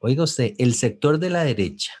Ucrania. Oiga usted, el sector de la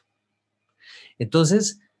derecha.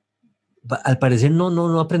 Entonces, al parecer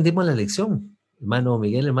no aprendimos la lección, hermano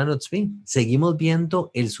Miguel, hermano Tzvi. Seguimos viendo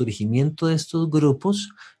el surgimiento de estos grupos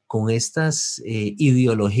con estas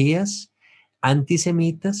ideologías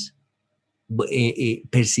antisemitas,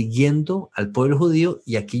 persiguiendo al pueblo judío,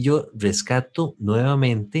 y aquí yo rescato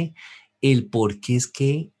nuevamente el por qué es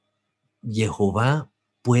que Jehová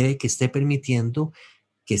puede que esté permitiendo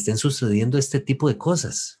que estén sucediendo este tipo de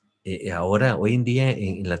cosas ahora, hoy en día,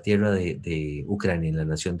 en la tierra de Ucrania, en la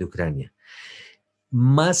nación de Ucrania.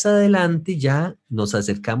 Más adelante ya nos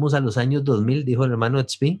acercamos a los años 2000, dijo el hermano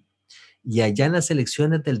Tzvi, y allá en las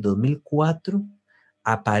elecciones del 2004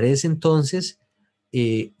 aparece entonces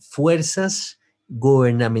fuerzas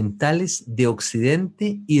gubernamentales de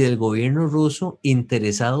Occidente y del gobierno ruso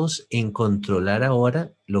interesados en controlar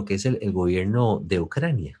ahora lo que es el gobierno de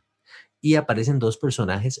Ucrania. Y aparecen dos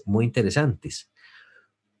personajes muy interesantes.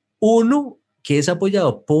 Uno que es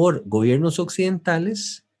apoyado por gobiernos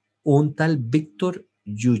occidentales, un tal Víctor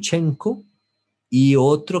Yushchenko, y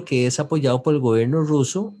otro que es apoyado por el gobierno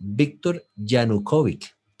ruso, Víctor Yanukovych,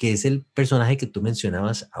 que es el personaje que tú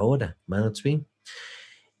mencionabas ahora, Manotzvi.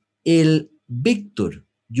 El Víctor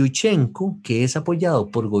Yushchenko, que es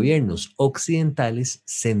apoyado por gobiernos occidentales,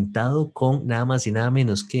 sentado con nada más y nada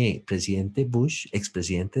menos que presidente Bush,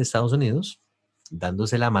 expresidente de Estados Unidos,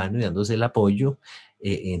 dándose la mano y dándose el apoyo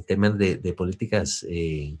en temas de políticas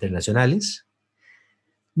internacionales,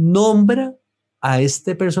 nombra a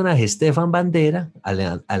este personaje, Stefan Bandera,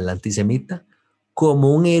 al antisemita,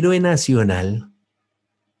 como un héroe nacional.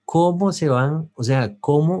 ¿Cómo se van? O sea,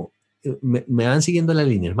 ¿cómo me van siguiendo la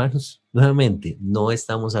línea, hermanos? Nuevamente, no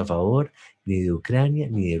estamos a favor ni de Ucrania,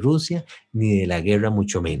 ni de Rusia, ni de la guerra,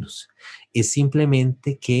 mucho menos. Es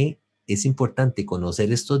simplemente que es importante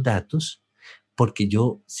conocer estos datos, porque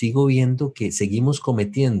yo sigo viendo que seguimos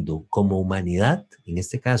cometiendo como humanidad, en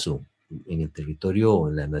este caso, en el territorio,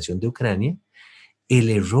 en la nación de Ucrania, el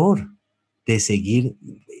error de seguir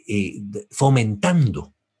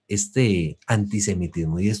fomentando este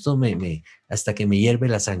antisemitismo. Y esto hasta que me hierve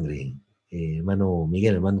la sangre, hermano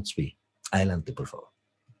Miguel, hermano Tzvi. Adelante, por favor.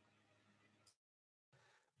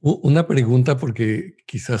 Una pregunta, porque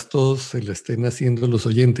quizás todos se la estén haciendo los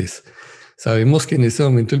oyentes. Sabemos que en este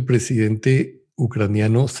momento el presidente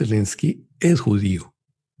ucraniano Zelensky es judío.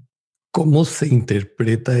 ¿Cómo se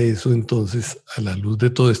interpreta eso entonces a la luz de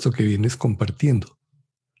todo esto que vienes compartiendo?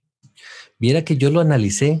 Mira que yo lo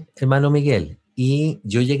analicé, hermano Miguel, y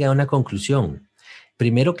yo llegué a una conclusión.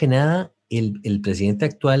 Primero que nada, el presidente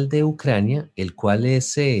actual de Ucrania, el cual es,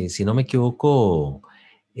 si no me equivoco,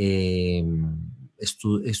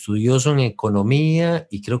 estudioso en economía,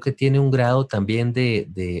 y creo que tiene un grado también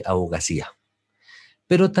de abogacía,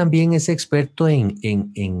 pero también es experto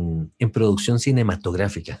en producción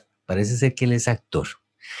cinematográfica. Parece ser que él es actor.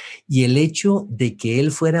 Y el hecho de que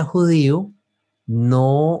él fuera judío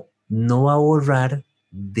no va a borrar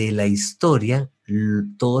de la historia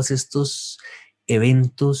todos estos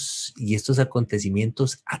eventos y estos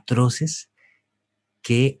acontecimientos atroces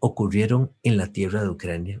que ocurrieron en la tierra de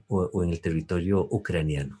Ucrania o en el territorio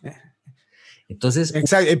ucraniano. Entonces,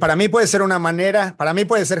 exacto. Y para mí puede ser una manera, para mí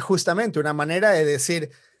puede ser justamente una manera de decir,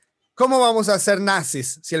 ¿cómo vamos a ser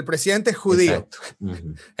nazis si el presidente es judío?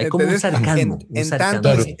 Hay como un sarcasmo.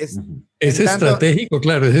 Claro, es estratégico,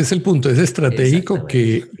 claro, ese es el punto. Es estratégico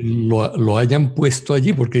que lo hayan puesto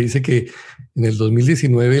allí, porque dice que en el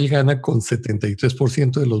 2019 él gana con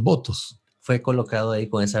 73% de los votos. Fue colocado ahí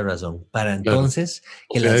con esa razón. Para entonces,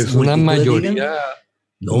 claro. Que es una mayoría, digan,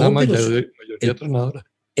 una mayoría tronadora.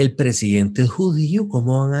 El presidente es judío.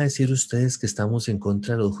 ¿Cómo van a decir ustedes que estamos en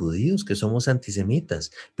contra de los judíos, que somos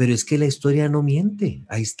antisemitas? Pero es que la historia no miente.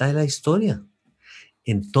 Ahí está la historia.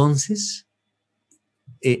 Entonces,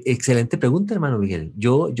 excelente pregunta, hermano Miguel.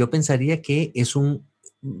 Yo pensaría que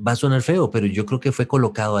va a sonar feo, pero yo creo que fue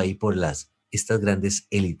colocado ahí por estas grandes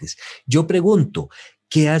élites. Yo pregunto,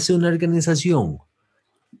 ¿qué hace una organización?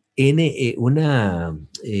 Una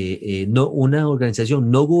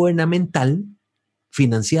organización no gubernamental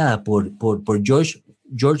financiada por George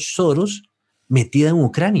Soros, metida en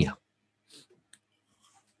Ucrania.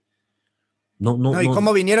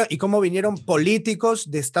 ¿Y cómo vinieron políticos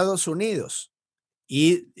de Estados Unidos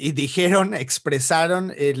y dijeron,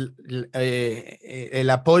 expresaron el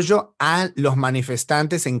apoyo a los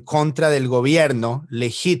manifestantes en contra del gobierno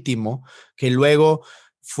legítimo, que luego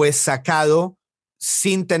fue sacado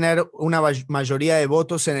sin tener una mayoría de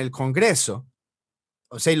votos en el Congreso.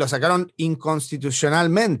 O sea, y lo sacaron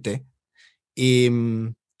inconstitucionalmente y,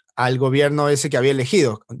 al gobierno ese que había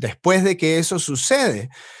elegido. Después de que eso sucede,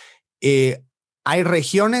 hay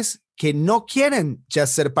regiones que no quieren ya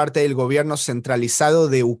ser parte del gobierno centralizado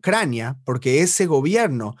de Ucrania, porque ese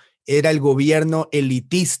gobierno era el gobierno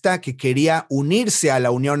elitista que quería unirse a la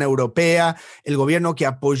Unión Europea, el gobierno que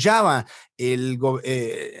apoyaba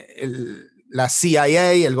la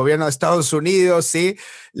CIA, el gobierno de Estados Unidos, ¿sí?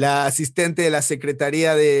 La asistente de la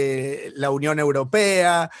Secretaría de la Unión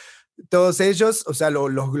Europea, todos ellos, o sea,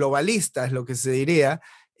 los globalistas, lo que se diría,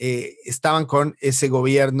 estaban con ese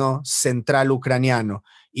gobierno central ucraniano.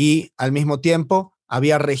 Y al mismo tiempo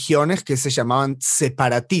había regiones que se llamaban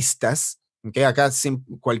separatistas, ¿okay? Acá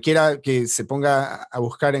cualquiera que se ponga a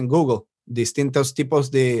buscar en Google distintos tipos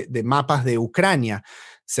de mapas de Ucrania,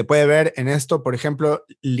 se puede ver en esto, por ejemplo,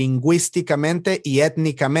 lingüísticamente y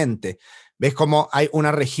étnicamente. ¿Ves cómo hay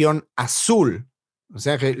una región azul? O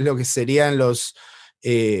sea, que lo que serían los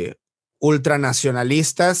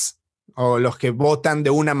ultranacionalistas o los que votan de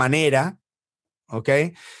una manera, ¿ok?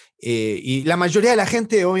 Y la mayoría de la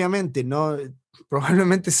gente, obviamente, no,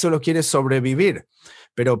 probablemente solo quiere sobrevivir,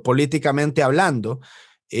 pero políticamente hablando,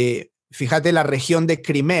 fíjate la región de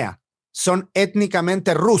Crimea, son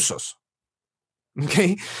étnicamente rusos.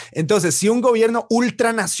 ¿Okay? Entonces, si un gobierno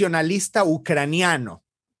ultranacionalista ucraniano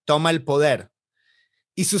toma el poder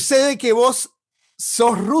y sucede que vos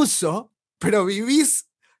sos ruso, pero vivís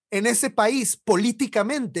en ese país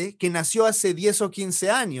políticamente que nació hace 10 o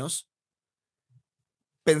 15 años,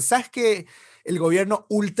 ¿pensás que el gobierno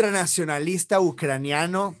ultranacionalista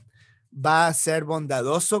ucraniano va a ser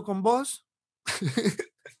bondadoso con vos?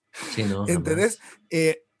 Sí, no, ¿Entendés?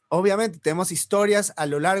 jamás. Obviamente tenemos historias a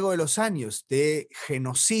lo largo de los años de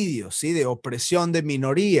genocidios, ¿sí? De opresión de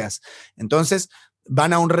minorías. Entonces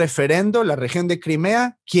van a un referendo, la región de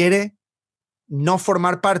Crimea quiere no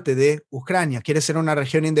formar parte de Ucrania, quiere ser una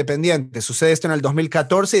región independiente. Sucede esto en el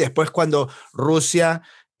 2014 y después cuando Rusia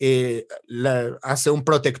hace un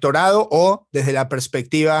protectorado o desde la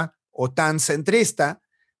perspectiva OTAN centrista,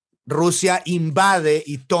 Rusia invade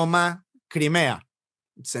y toma Crimea.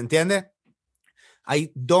 ¿Se entiende?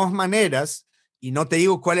 Hay dos maneras y no te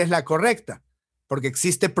digo cuál es la correcta, porque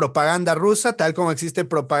existe propaganda rusa tal como existe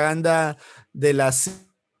propaganda de las...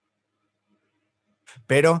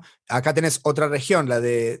 Pero acá tenés otra región,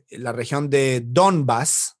 la región de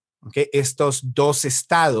Donbass, ¿okay? Estos dos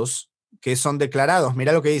estados que son declarados,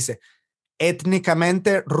 mira lo que dice,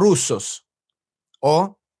 étnicamente rusos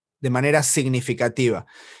o de manera significativa.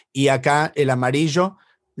 Y acá el amarillo,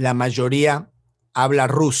 la mayoría habla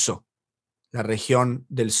ruso, la región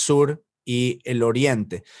del sur y el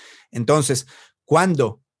oriente. Entonces,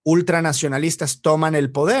 cuando ultranacionalistas toman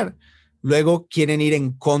el poder, luego quieren ir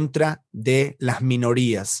en contra de las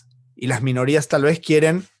minorías. Y las minorías tal vez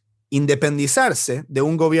quieren independizarse de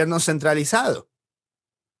un gobierno centralizado.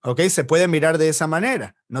 ¿Ok? Se puede mirar de esa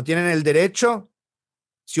manera. No tienen el derecho.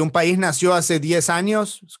 Si un país nació hace 10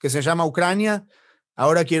 años, que se llama Ucrania,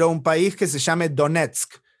 ahora quiero un país que se llame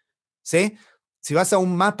Donetsk. ¿Sí? Si vas a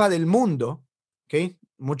un mapa del mundo, ¿okay?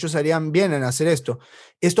 Muchos harían bien en hacer esto.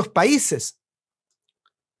 Estos países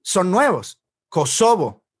son nuevos.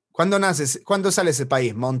 Kosovo, ¿cuándo nace? ¿Cuándo sale ese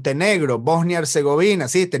país? Montenegro, Bosnia-Herzegovina,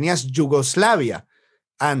 ¿sí? Tenías Yugoslavia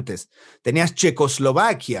antes, tenías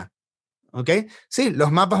Checoslovaquia, ¿ok? Sí,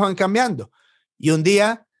 los mapas van cambiando. Y un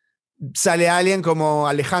día sale alguien como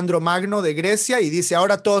Alejandro Magno de Grecia y dice,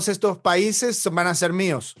 ahora todos estos países van a ser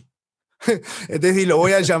míos. Entonces, y lo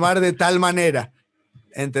voy a llamar de tal manera.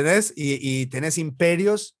 ¿Entendés? Y tenés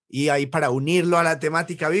imperios, y ahí para unirlo a la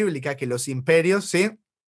temática bíblica, que los imperios, ¿sí?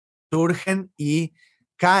 Surgen y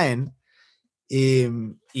caen,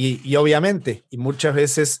 y obviamente, y muchas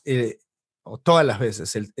veces, o todas las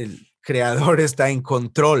veces, el creador está en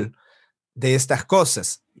control de estas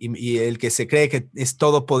cosas, y el que se cree que es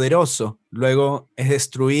todopoderoso, luego es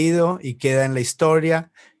destruido y queda en la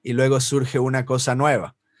historia, y luego surge una cosa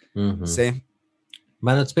nueva. ¿Sí?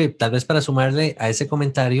 Bueno, tal vez para sumarle a ese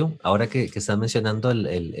comentario, ahora que estás mencionando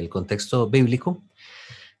el contexto bíblico,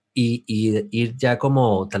 y ir ya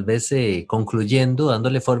como tal vez concluyendo,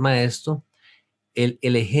 dándole forma a esto,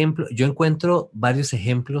 el ejemplo, yo encuentro varios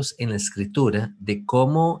ejemplos en la escritura de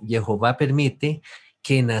cómo Jehová permite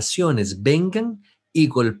que naciones vengan y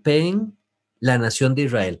golpeen la nación de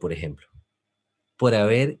Israel, por ejemplo, por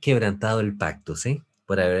haber quebrantado el pacto, ¿sí?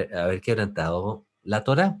 Por haber quebrantado la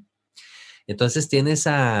Torá. Entonces tienes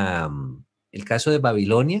el caso de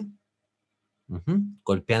Babilonia,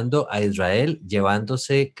 golpeando a Israel,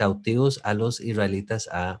 llevándose cautivos a los israelitas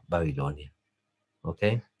a Babilonia. ¿Ok?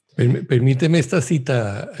 Permíteme esta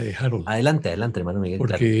cita, Harold. Adelante, hermano Miguel.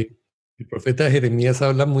 Porque claro, el profeta Jeremías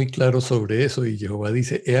habla muy claro sobre eso y Jehová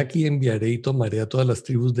dice, he aquí enviaré y tomaré a todas las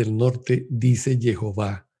tribus del norte, dice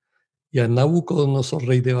Jehová, y a Nabucodonosor,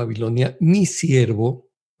 rey de Babilonia, mi siervo,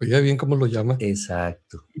 oiga bien cómo lo llama.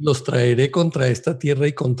 Exacto. Los traeré contra esta tierra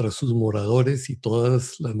y contra sus moradores y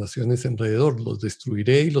todas las naciones alrededor. Los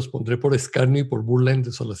destruiré y los pondré por escarnio y por burla en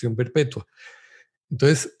desolación perpetua.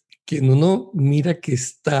 Entonces, quien uno mira que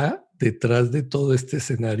está detrás de todo este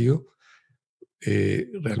escenario,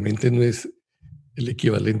 realmente no es el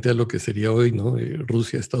equivalente a lo que sería hoy, ¿no?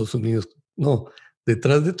 Rusia, Estados Unidos. No,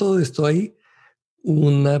 detrás de todo esto hay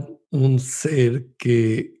un ser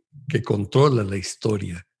que controla la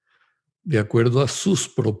historia de acuerdo a sus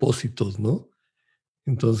propósitos, ¿no?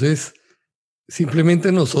 Entonces,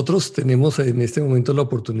 simplemente nosotros tenemos en este momento la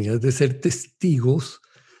oportunidad de ser testigos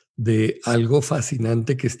de algo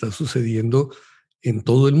fascinante que está sucediendo en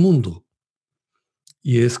todo el mundo.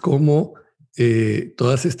 Y es como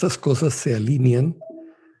todas estas cosas se alinean,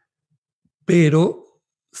 pero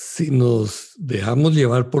si nos dejamos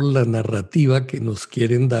llevar por la narrativa que nos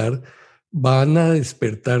quieren dar, van a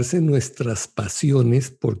despertarse nuestras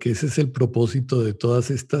pasiones, porque ese es el propósito de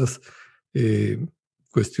todas estas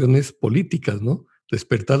cuestiones políticas, ¿no?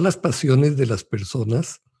 Despertar las pasiones de las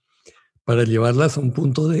personas para llevarlas a un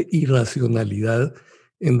punto de irracionalidad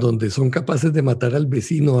en donde son capaces de matar al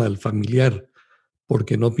vecino, al familiar,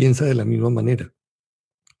 porque no piensa de la misma manera.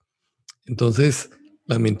 Entonces,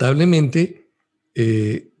 lamentablemente,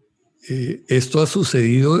 esto ha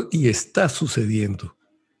sucedido y está sucediendo.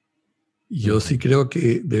 Y yo sí creo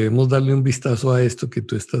que debemos darle un vistazo a esto que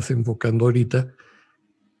tú estás enfocando ahorita,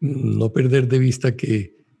 no perder de vista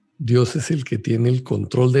que Dios es el que tiene el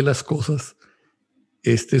control de las cosas.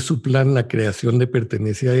 Este es su plan, la creación le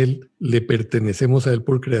pertenece a Él, le pertenecemos a Él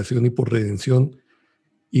por creación y por redención,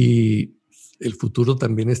 y el futuro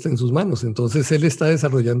también está en sus manos. Entonces Él está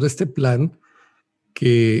desarrollando este plan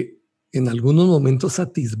que en algunos momentos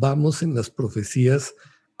atisbamos en las profecías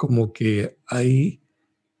como que hay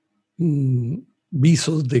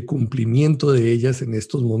visos de cumplimiento de ellas en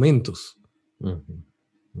estos momentos.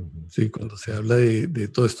 Sí, cuando se habla de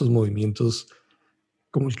todos estos movimientos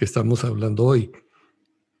como el que estamos hablando hoy.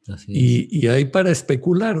 Y hay para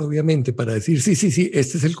especular, obviamente, para decir, sí,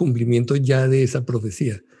 este es el cumplimiento ya de esa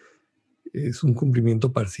profecía. Es un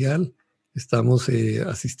cumplimiento parcial. Estamos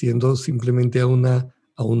asistiendo simplemente a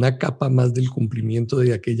una capa más del cumplimiento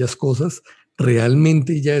de aquellas cosas.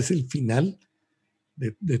 Realmente ya es el final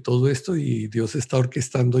de todo esto y Dios está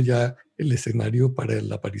orquestando ya el escenario para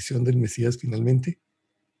la aparición del Mesías finalmente.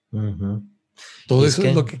 Todo eso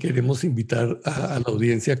es lo que queremos invitar a la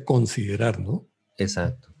audiencia a considerar, ¿no?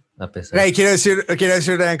 Exacto. Ray, quiero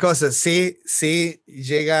decir una cosa. Sí,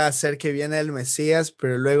 llega a ser que viene el Mesías,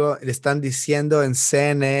 pero luego le están diciendo en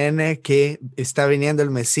CNN que está viniendo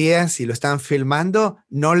el Mesías y lo están filmando.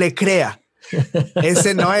 No le crea.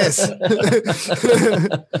 Ese no es.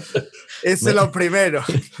 Ese es lo primero.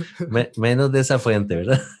 Menos de esa fuente,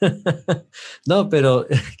 ¿verdad? No, pero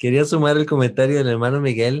quería sumar el comentario del hermano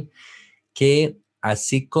Miguel, que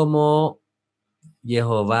así como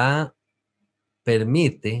Jehová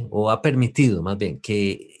permite, o ha permitido más bien,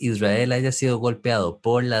 que Israel haya sido golpeado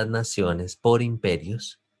por las naciones, por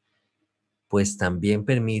imperios, pues también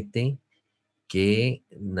permite que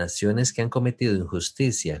naciones que han cometido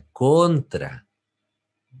injusticia contra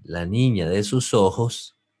la niña de sus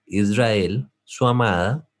ojos, Israel, su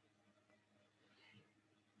amada,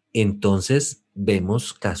 entonces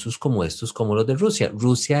vemos casos como estos, como los de Rusia.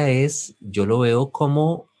 Rusia yo lo veo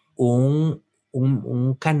como un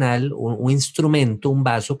canal, un instrumento, un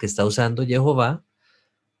vaso que está usando Jehová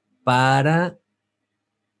para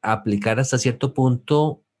aplicar hasta cierto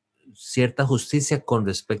punto cierta justicia con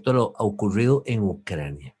respecto a lo ocurrido en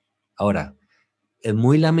Ucrania. Ahora, es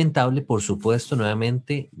muy lamentable, por supuesto,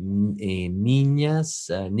 nuevamente,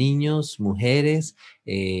 niñas, niños, mujeres,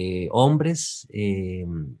 hombres,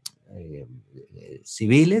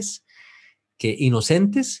 civiles,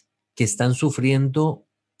 inocentes, que están sufriendo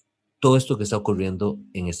todo esto que está ocurriendo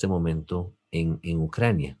en este momento en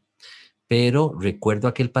Ucrania. Pero recuerdo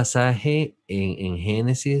aquel pasaje en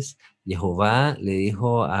Génesis, Jehová le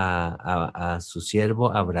dijo a su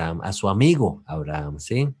siervo Abraham, a su amigo Abraham,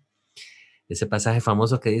 ¿sí? Ese pasaje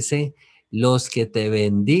famoso que dice, los que te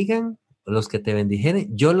bendigan, los que te bendijeren,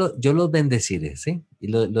 yo los bendeciré, ¿sí? Y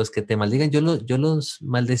los que te maldigan, yo los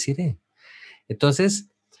maldeciré. Entonces,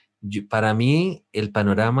 para mí, el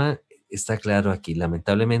panorama está claro aquí.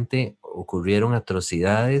 Lamentablemente ocurrieron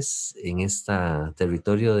atrocidades en este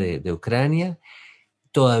territorio de Ucrania.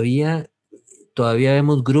 Todavía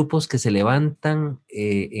vemos grupos que se levantan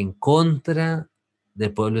en contra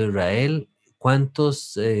del pueblo de Israel.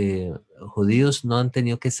 ¿Cuántos judíos no han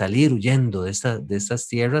tenido que salir huyendo de estas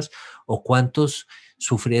tierras, o cuántos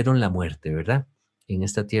sufrieron la muerte, ¿verdad? En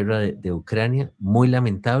esta tierra de Ucrania, muy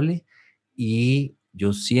lamentable, y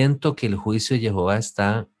yo siento que el juicio de Jehová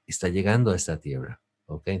está llegando a esta tierra,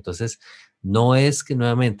 ¿ok? Entonces, no es que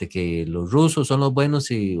nuevamente que los rusos son los buenos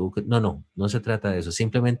no se trata de eso,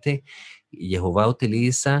 simplemente Jehová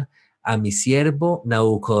utiliza a mi siervo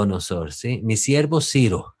Nabucodonosor, ¿sí? Mi siervo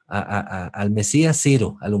Ciro, al Mesías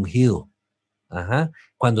Ciro, al ungido. Ajá.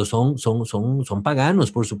 Cuando son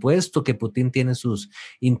paganos, por supuesto que Putin tiene sus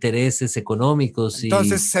intereses económicos.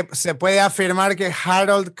 Entonces se puede afirmar que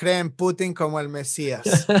Harold cree en Putin como el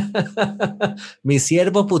Mesías. Mi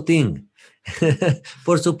siervo Putin.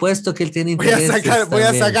 Por supuesto que él tiene intereses. Voy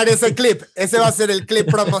a sacar ese clip. Ese va a ser el clip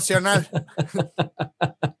promocional.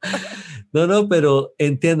 No, pero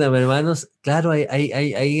entiéndame, hermanos, claro,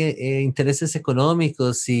 hay intereses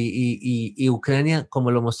económicos y Ucrania,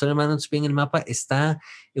 como lo mostró el hermano en el mapa, está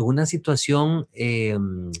en una situación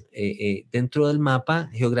dentro del mapa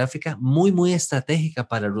geográfica muy, muy estratégica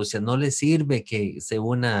para Rusia. No le sirve que se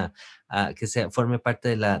una, forme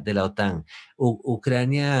parte de la OTAN.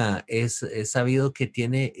 Ucrania es sabido que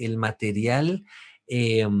tiene el material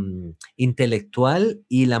intelectual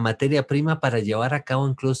y la materia prima para llevar a cabo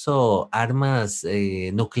incluso armas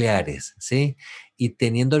nucleares, ¿sí? Y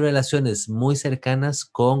teniendo relaciones muy cercanas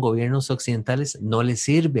con gobiernos occidentales, no le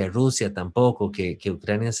sirve a Rusia tampoco que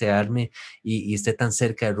Ucrania se arme y esté tan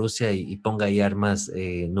cerca de Rusia y ponga ahí armas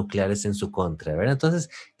nucleares en su contra, ¿verdad? Entonces,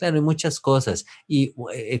 claro, hay muchas cosas. Y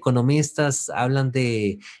economistas hablan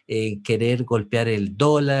de querer golpear el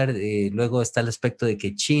dólar, luego está el aspecto de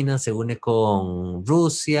que China se une con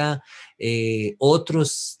Rusia.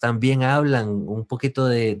 Otros también hablan un poquito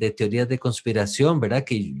de teorías de conspiración, ¿verdad?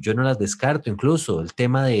 Que yo no las descarto, incluso el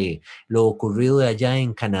tema de lo ocurrido de allá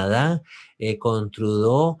en Canadá con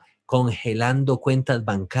Trudeau, congelando cuentas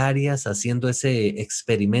bancarias, haciendo ese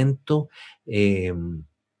experimento,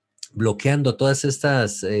 bloqueando todas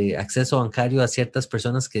estas acceso bancario a ciertas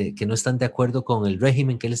personas que no están de acuerdo con el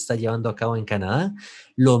régimen que él está llevando a cabo en Canadá.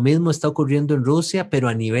 Lo mismo está ocurriendo en Rusia, pero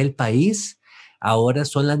a nivel país. Ahora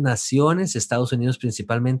son las naciones, Estados Unidos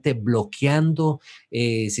principalmente, bloqueando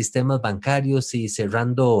sistemas bancarios y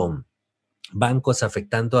cerrando bancos,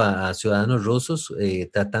 afectando a ciudadanos rusos,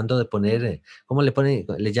 tratando de poner, ¿cómo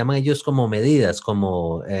le llaman ellos? Como medidas,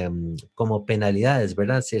 como penalidades,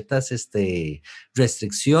 ¿verdad? Ciertas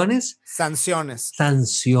restricciones.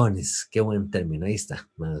 Sanciones, qué buen término, ahí está,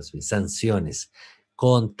 sanciones,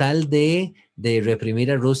 con tal de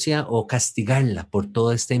reprimir a Rusia o castigarla por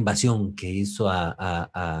toda esta invasión que hizo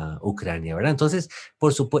a Ucrania, ¿verdad? Entonces,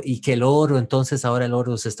 por supuesto, y que el oro, entonces ahora el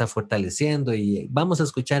oro se está fortaleciendo y vamos a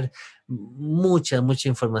escuchar mucha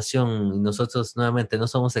información. Y nosotros nuevamente no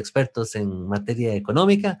somos expertos en materia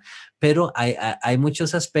económica, pero hay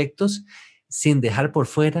muchos aspectos, sin dejar por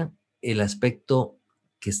fuera el aspecto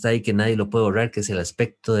que está ahí, que nadie lo puede borrar, que es el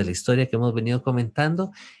aspecto de la historia que hemos venido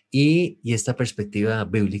comentando y esta perspectiva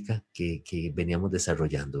bíblica que veníamos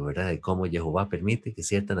desarrollando, ¿verdad? De cómo Jehová permite que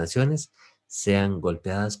ciertas naciones sean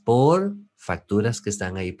golpeadas por facturas que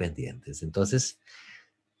están ahí pendientes. Entonces,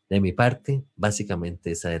 de mi parte,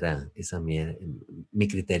 básicamente esa era mi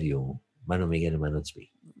criterio, hermano Miguel, hermano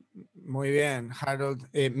Tzvi. Muy bien, Harold.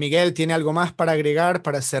 Miguel, ¿tiene algo más para agregar,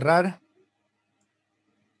 para cerrar?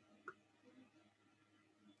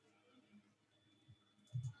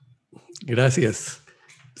 Gracias.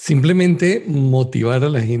 Simplemente motivar a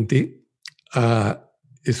la gente a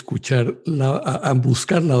escuchar, a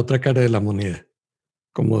buscar la otra cara de la moneda,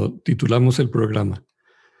 como titulamos el programa.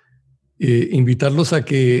 Invitarlos a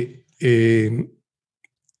que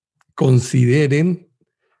consideren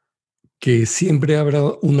que siempre habrá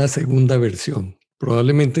una segunda versión.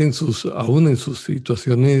 Probablemente aún en sus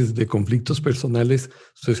situaciones de conflictos personales,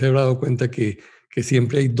 usted se habrá dado cuenta que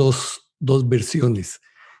siempre hay dos versiones.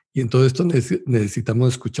 Y en todo esto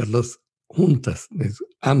necesitamos escucharlas juntas,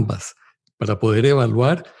 ambas, para poder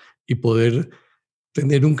evaluar y poder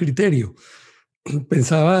tener un criterio.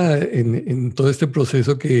 Pensaba en todo este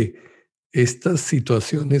proceso que estas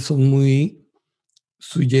situaciones son muy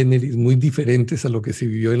sui generis, muy diferentes a lo que se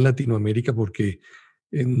vivió en Latinoamérica, porque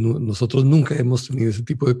nosotros nunca hemos tenido ese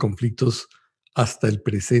tipo de conflictos hasta el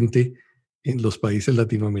presente en los países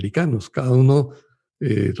latinoamericanos. Cada uno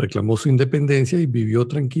reclamó su independencia y vivió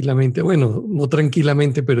tranquilamente, bueno, no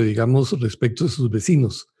tranquilamente, pero digamos respecto de sus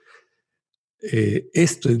vecinos.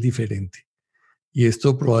 esto es diferente. Y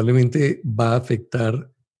esto probablemente va a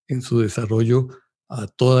afectar en su desarrollo a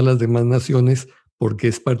todas las demás naciones porque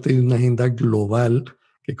es parte de una agenda global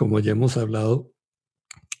que, como ya hemos hablado,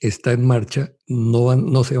 está en marcha,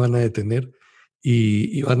 no se van a detener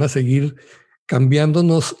y van a seguir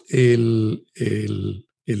cambiándonos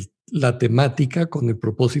la temática con el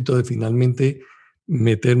propósito de finalmente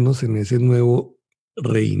meternos en ese nuevo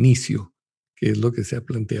reinicio, que es lo que se ha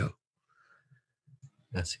planteado.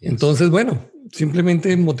 Así es. Entonces, bueno,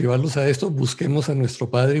 simplemente motivarlos a esto, busquemos a nuestro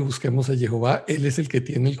Padre, busquemos a Jehová, Él es el que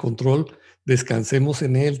tiene el control, descansemos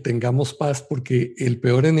en Él, tengamos paz, porque el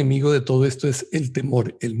peor enemigo de todo esto es el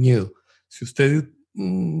temor, el miedo. Si usted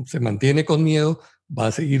se mantiene con miedo, va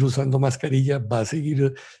a seguir usando mascarilla, va a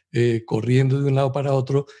seguir corriendo de un lado para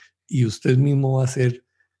otro y usted mismo va a ser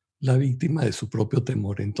la víctima de su propio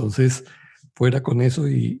temor. Entonces, fuera con eso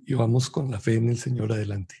y vamos con la fe en el Señor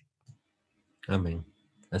adelante. Amén.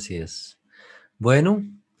 Así es. Bueno,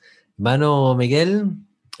 hermano Miguel,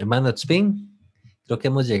 hermano Expin, creo que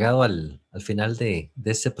hemos llegado al final de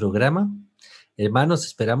este programa. Hermanos,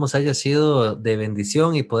 esperamos haya sido de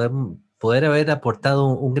bendición y poder haber aportado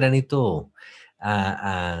un granito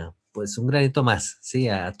pues un granito más, ¿sí?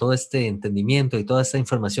 A todo este entendimiento y toda esta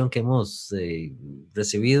información que hemos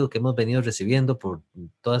recibido, que hemos venido recibiendo por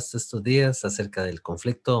todos estos días acerca del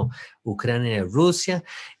conflicto Ucrania-Rusia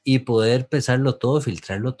y poder pesarlo todo,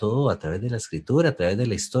 filtrarlo todo a través de la escritura, a través de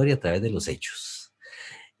la historia, a través de los hechos.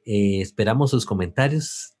 Esperamos sus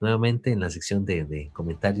comentarios nuevamente en la sección de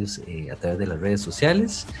comentarios a través de las redes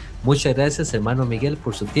sociales. Muchas gracias, hermano Miguel,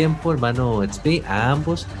 por su tiempo, hermano XP, a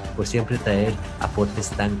ambos por siempre traer aportes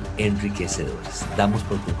tan enriquecedores. Damos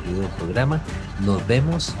por concluido el programa. Nos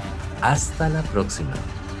vemos hasta la próxima.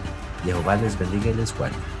 Jehová les bendiga y les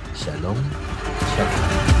guarde. Shalom.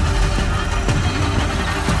 Shalom.